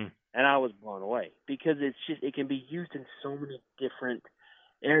 And I was blown away because it can be used in so many different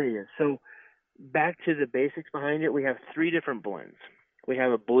areas. So back to the basics behind it, we have 3 different blends. We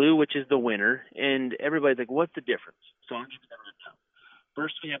have a blue, which is the winter, and everybody's like, what's the difference? So I'll give you that right now.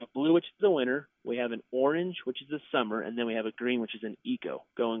 First, we have a blue, which is the winter. We have an orange, which is the summer, and then we have a green, which is an eco,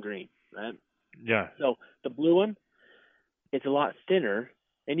 going green, right? Yeah. So the blue one, it's a lot thinner,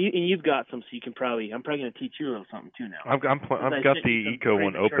 and you've got some, so you can I'm probably going to teach you a little something too now. I've got the eco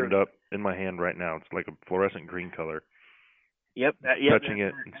one opened up in my hand right now. It's like a fluorescent green color. Yep. Touching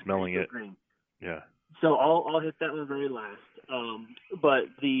it and smelling it. Green. Yeah. So I'll hit that one very last. But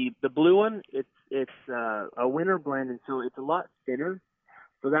the blue one, it's a winter blend, and so it's a lot thinner.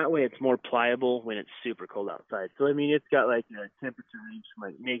 So that way it's more pliable when it's super cold outside. So, I mean, it's got like a temperature range from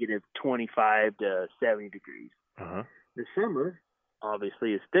like negative 25 to 70 degrees. Uh-huh. The summer,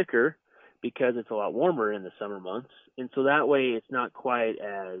 obviously, is thicker because it's a lot warmer in the summer months. And so that way it's not quite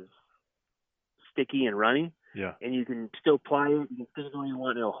as sticky and runny. Yeah. And you can still ply it. You can still do what you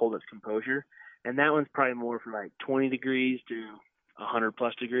want, and it'll hold its composure. And that one's probably more for like 20 degrees to 100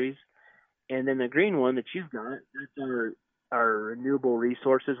 plus degrees. And then the green one that you've got, that's our renewable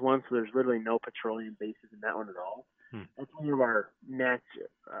resources one. So there's literally no petroleum bases in that one at all. That's one of our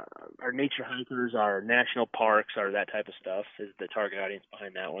nature hikers, our national parks, or that type of stuff is the target audience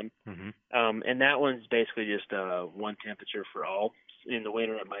behind that one. And that one's basically just one temperature for all. In the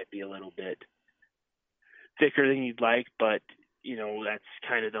winter, it might be a little bit thicker than you'd like, but that's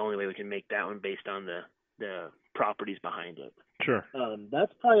kind of the only way we can make that one based on the properties behind it. Sure.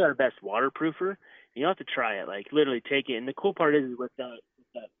 That's probably our best waterproofer. You have to try it. Like, literally take it. And the cool part is with that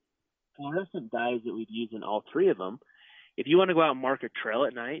fluorescent dyes that we've used in all 3 of them, if you want to go out and mark a trail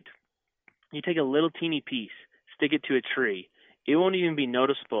at night, you take a little teeny piece, stick it to a tree. It won't even be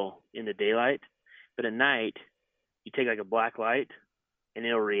noticeable in the daylight, but at night, you take like a black light, and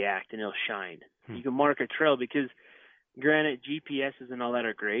it'll react, and it'll shine. You can mark a trail because, granted, GPSs and all that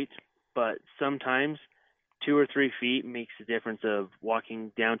are great, but sometimes 2 or 3 feet makes the difference of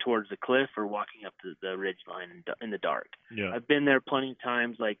walking down towards the cliff or walking up the ridge line in the dark. Yeah. I've been there plenty of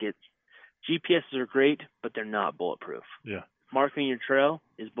times. Like, GPSs are great, but they're not bulletproof. Yeah. Marking your trail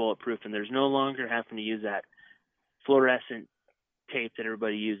is bulletproof, and there's no longer having to use that fluorescent tape that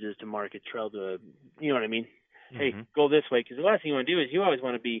everybody uses to mark a trail to, you know what I mean? Hey, go this way, because the last thing you want to do is you always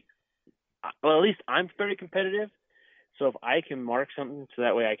want to be, well, at least I'm very competitive. So if I can mark something so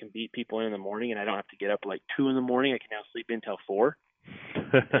that way I can beat people in the morning and I don't have to get up at like 2 in the morning, I can now sleep until 4.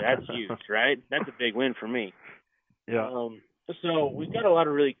 That's huge, right? That's a big win for me. Yeah. So we've got a lot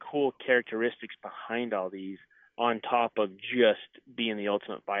of really cool characteristics behind all these, on top of just being the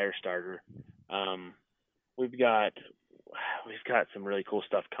ultimate fire starter. We've got some really cool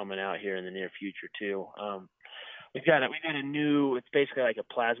stuff coming out here in the near future too. We've got a new. It's basically like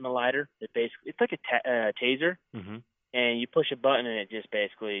a plasma lighter. It's like a taser, and you push a button and it just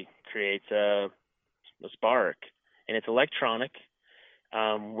basically creates a spark, and it's electronic.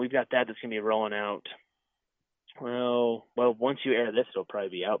 We've got that's gonna be rolling out. Well, once you air this, it'll probably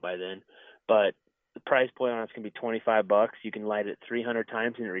be out by then. But the price point on it's gonna be $25. You can light it 300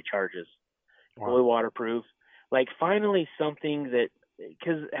 times and it recharges. Wow. Fully waterproof. Like finally something that,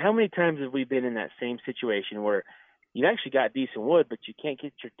 because how many times have we been in that same situation where you actually got decent wood, but you can't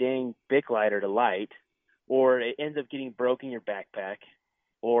get your dang Bic lighter to light, or it ends up getting broke in your backpack,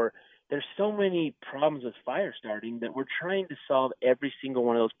 or there's so many problems with fire starting that we're trying to solve every single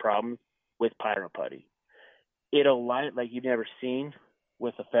one of those problems with Pyro Putty. It'll light like you've never seen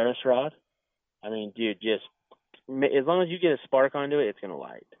with a Ferris rod. I mean, dude, just as long as you get a spark onto it, it's gonna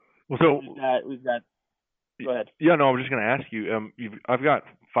light. Well, so we've got. Go ahead. Yeah, no, I was just going to ask you. I've got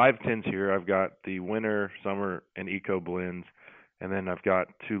 5 tins here. I've got the winter, summer, and eco blends, and then I've got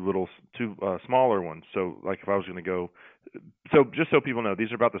two smaller ones. So, like, if I was going to go, so just so people know,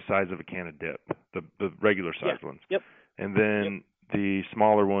 these are about the size of a can of dip, the regular sized ones. Yep. And then the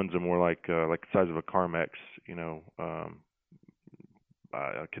smaller ones are more like the size of a Carmex,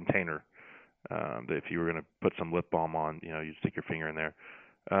 a container. That if you were going to put some lip balm on, you stick your finger in there.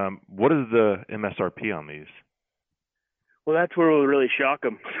 What is the MSRP on these? Well, that's where we'll really shock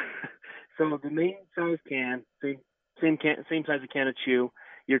them. So the main size can, same size of can of chew,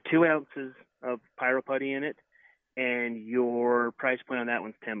 your 2 ounces of Pyro Putty in it, and your price point on that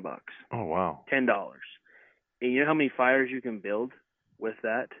one's $10. Oh wow! $10. And you know how many fires you can build with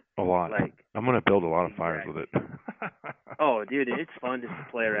that? A lot. I'm gonna build a lot of fires with it. Oh, dude, it's fun just to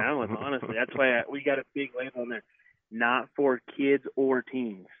play around with. Honestly, that's why we got a big label on there. Not for kids or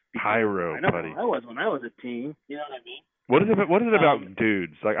teens. Pyro Putty. I was when I was a teen. You know what I mean? What is it about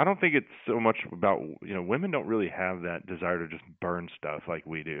dudes? Like, I don't think it's so much about, women don't really have that desire to just burn stuff like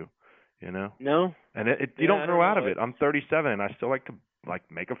we do, No. And you don't grow out of it. I'm 37 and I still like to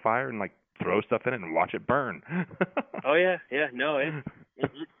make a fire and throw stuff in it and watch it burn. Oh yeah, no,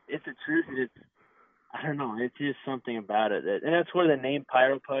 it's a truth. It's, I don't know, it's just something about it and that's where the name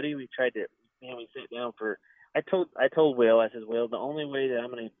Pyro Putty. We tried to, we sat down for. I told Will, I said, Will, the only way that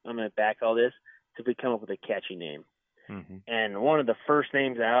I'm gonna back all this is if we come up with a catchy name. Mm-hmm. And one of the first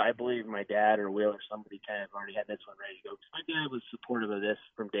names out, I believe my dad or Will or somebody kind of already had this one ready to go. Because my dad was supportive of this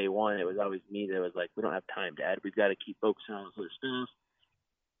from day one. It was always me that was like, we don't have time, Dad. We've got to keep focusing on this other stuff.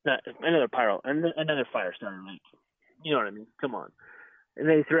 Another fire starter, you know what I mean? Come on. And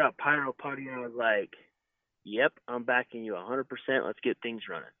they threw out Pyro Putty, and I was like, yep, I'm backing you 100%. Let's get things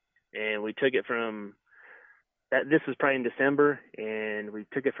running. And we took it from. This was probably in December, and we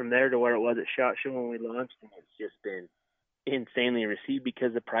took it from there to where it was at SHOT Show when we launched, and it's just been insanely received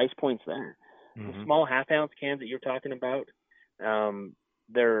because the price point's there. Mm-hmm. The small half-ounce cans that you're talking about,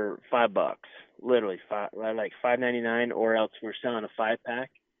 they're $5, literally like $5.99, or else we're selling a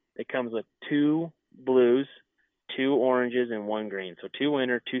 5-pack. It comes with 2 blues, 2 oranges, and 1 green. So 2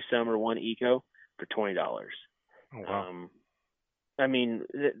 winter, 2 summer, 1 eco for $20. Oh, wow. I mean,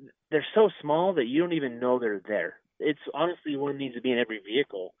 they're so small that you don't even know they're there. It's honestly one needs to be in every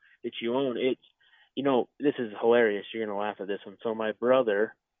vehicle that you own. It's, this is hilarious. You're going to laugh at this one. So my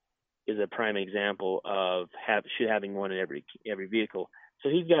brother is a prime example of having one in every vehicle. So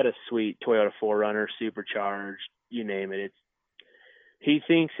he's got a sweet Toyota 4Runner, supercharged, you name it. He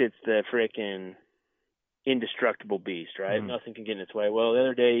thinks it's the frickin' indestructible beast, right? Mm-hmm. Nothing can get in its way. Well, the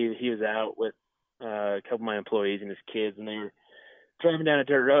other day he was out with a couple of my employees and his kids, and they were driving down a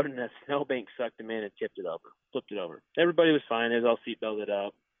dirt road, and a snowbank sucked him in and flipped it over. Everybody was fine. It was all seatbelted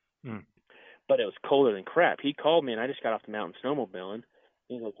up. Mm. But it was colder than crap. He called me, and I just got off the mountain snowmobiling.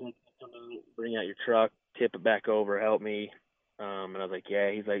 He's like, bring out your truck, tip it back over, help me. And I was like,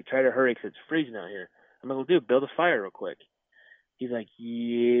 yeah. He's like, try to hurry because it's freezing out here. I'm like, well, dude, build a fire real quick. He's like,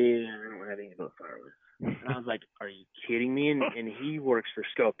 yeah, I don't have anything to build a fire with. And I was like, are you kidding me? And he works for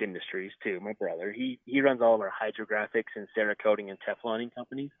Scoped Industries, too, my brother. He runs all of our hydrographics and Cerakoting and Tefloning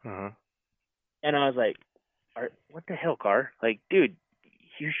companies. Uh-huh. And I was like, what the hell, Car? Like, dude,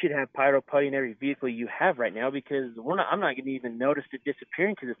 you should have Pyro Putty in every vehicle you have right now because I'm not going to even notice it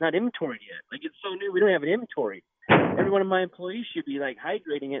disappearing because it's not inventoried yet. Like, it's so new, we don't have an inventory. Every one of my employees should be,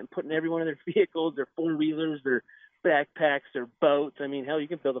 hydrating it and putting every one of their vehicles, their four-wheelers, their backpacks, their boats. I mean, hell, you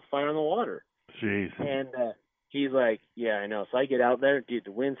can build a fire on the water. Jeez. And He's like, yeah, I know. So I get out there, dude,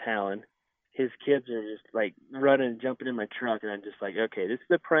 the wind's howling. His kids are just like running and jumping in my truck, and I'm just like, okay, this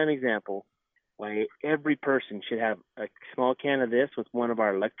is a prime example why every person should have a small can of this with one of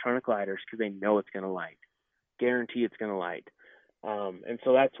our electronic lighters because they know it's going to light. Guarantee it's going to light. And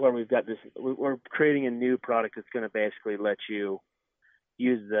so that's where we've got this. We're creating a new product that's going to basically let you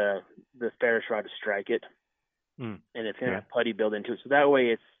use the ferrous rod to strike it, and it's going to have putty built into it. So that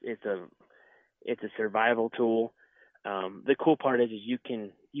way, it's a survival tool. The cool part is you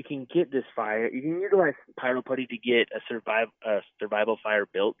can get this fire. You can utilize Pyro Putty to get a survival fire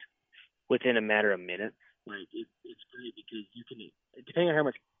built within a matter of minutes. Like it's great because you can, depending on how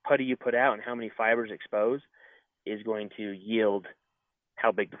much putty you put out and how many fibers exposed, is going to yield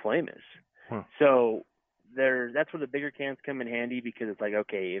how big the flame is. So that's where the bigger cans come in handy because it's like,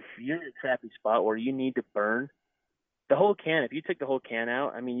 okay, if you're in a crappy spot where you need to burn the whole can, if you took the whole can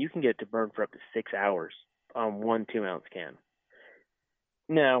out, I mean, you can get it to burn for up to 6 hours on 1 2-ounce can.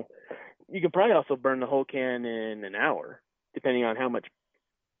 Now, you can probably also burn the whole can in an hour, depending on how much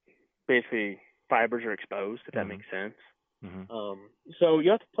basically fibers are exposed, if that makes sense. So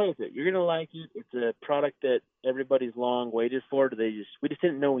you have to play with it. You're gonna like it. It's a product that everybody's long waited for. We just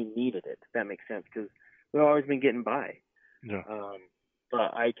didn't know we needed it, if that makes sense, because we've always been getting by. Yeah.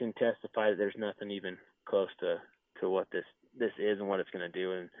 But I can testify that there's nothing even close to what this is and what it's gonna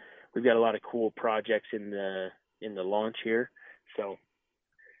do. And we've got a lot of cool projects in the launch here. So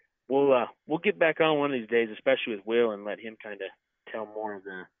we'll get back on one of these days, especially with Will, and let him kind of tell more of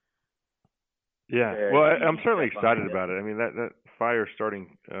the. Yeah, well, I'm certainly excited about it. I mean, that fire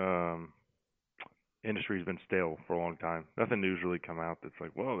starting industry has been stale for a long time. Nothing new's really come out that's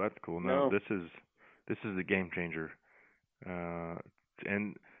like, whoa, that's cool. No, this is a game changer.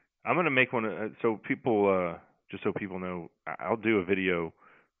 And I'm gonna make one so people just so people know. I'll do a video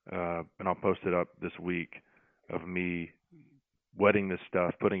and I'll post it up this week of me wetting this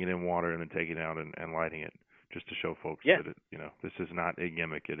stuff, putting it in water, and then taking it out and lighting it. Just to show folks that this is not a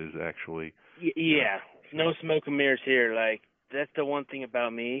gimmick. It is actually no smoke and mirrors here. Like that's the one thing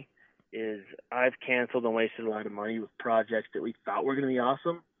about me is I've canceled and wasted a lot of money with projects that we thought were going to be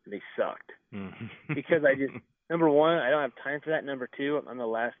awesome and they sucked because I just number one, I don't have time for that. Number two, I'm the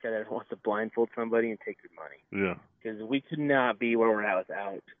last guy that wants to blindfold somebody and take their money. Yeah, because we could not be where we're at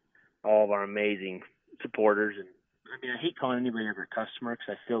without all of our amazing supporters. And I mean, I hate calling anybody ever a customer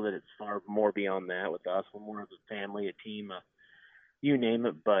because I feel that it's far more beyond that with us. We're more of a family, a team, you name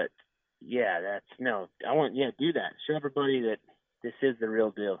it. But, yeah, do that. Show everybody that this is the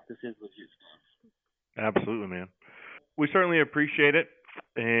real deal. This is legit stuff. Absolutely, man. We certainly appreciate it,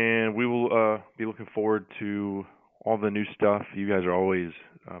 and we will be looking forward to all the new stuff. You guys are always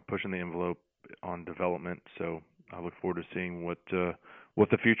pushing the envelope on development, so I look forward to seeing what the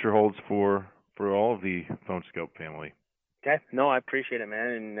future holds for all of the Phone Scope family. Okay. No, I appreciate it,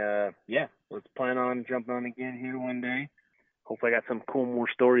 man. And, let's plan on jumping on again here one day. Hopefully I got some cool more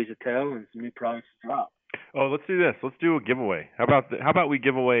stories to tell and some new products to drop. Oh, let's do this. Let's do a giveaway. How about we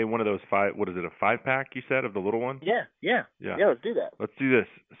give away one of those 5-pack you said of the little one? Yeah, let's do that. Let's do this.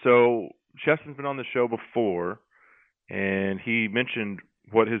 So Cheston's been on the show before, and he mentioned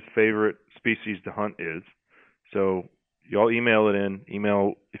what his favorite species to hunt is. So y'all email it in.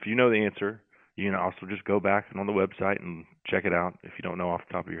 Email if you know the answer. You can also just go back on the website and check it out if you don't know off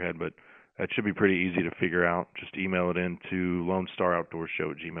the top of your head, but that should be pretty easy to figure out. Just email it in to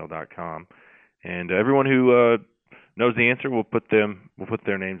LoneStarOutdoorsShow@gmail.com. And everyone who knows the answer, we'll put their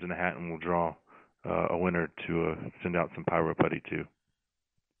names in the hat and we'll draw a winner to send out some Pyro Putty too.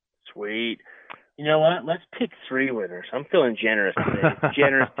 Sweet. You know what? Let's pick 3 winners. I'm feeling generous today.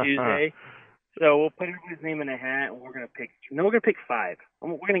 Generous Tuesday. So we'll put everybody's name in a hat, and we're gonna pick 5.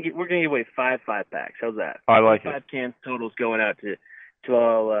 We're gonna give away 5 5-packs. How's that? I like 5 cans totals going out to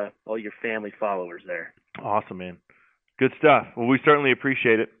all your family followers there. Awesome, man. Good stuff. Well, we certainly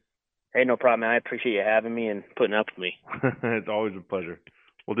appreciate it. Hey, no problem, man. I appreciate you having me and putting up with me. It's always a pleasure.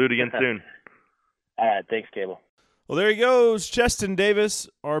 We'll do it again soon. All right, thanks, Cable. Well, there he goes, Cheston Davis,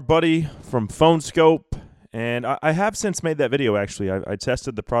 our buddy from Phone Scope, and I have since made that video. Actually, I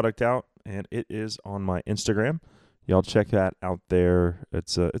tested the product out. And it is on my Instagram. Y'all check that out there.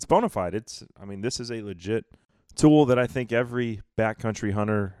 It's bona fide. This is a legit tool that I think every backcountry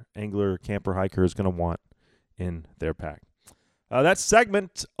hunter, angler, camper, hiker is going to want in their pack. That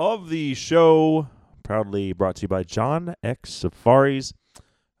segment of the show proudly brought to you by John X Safaris.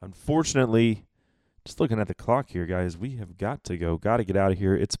 Unfortunately, just looking at the clock here, guys, we have got to go. Got to get out of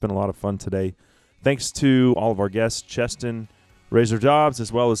here. It's been a lot of fun today. Thanks to all of our guests, Cheston Razor Dobbs,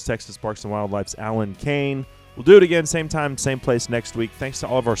 as well as Texas Parks and Wildlife's Alan Kane. We'll do it again, same time, same place next week. Thanks to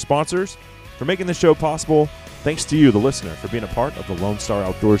all of our sponsors, for making the show possible. Thanks to you, the listener, for being a part of the Lone Star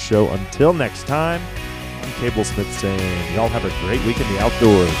Outdoors Show. Until next time, I'm Cable Smith saying y'all have a great week in the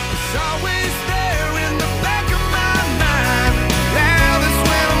outdoors.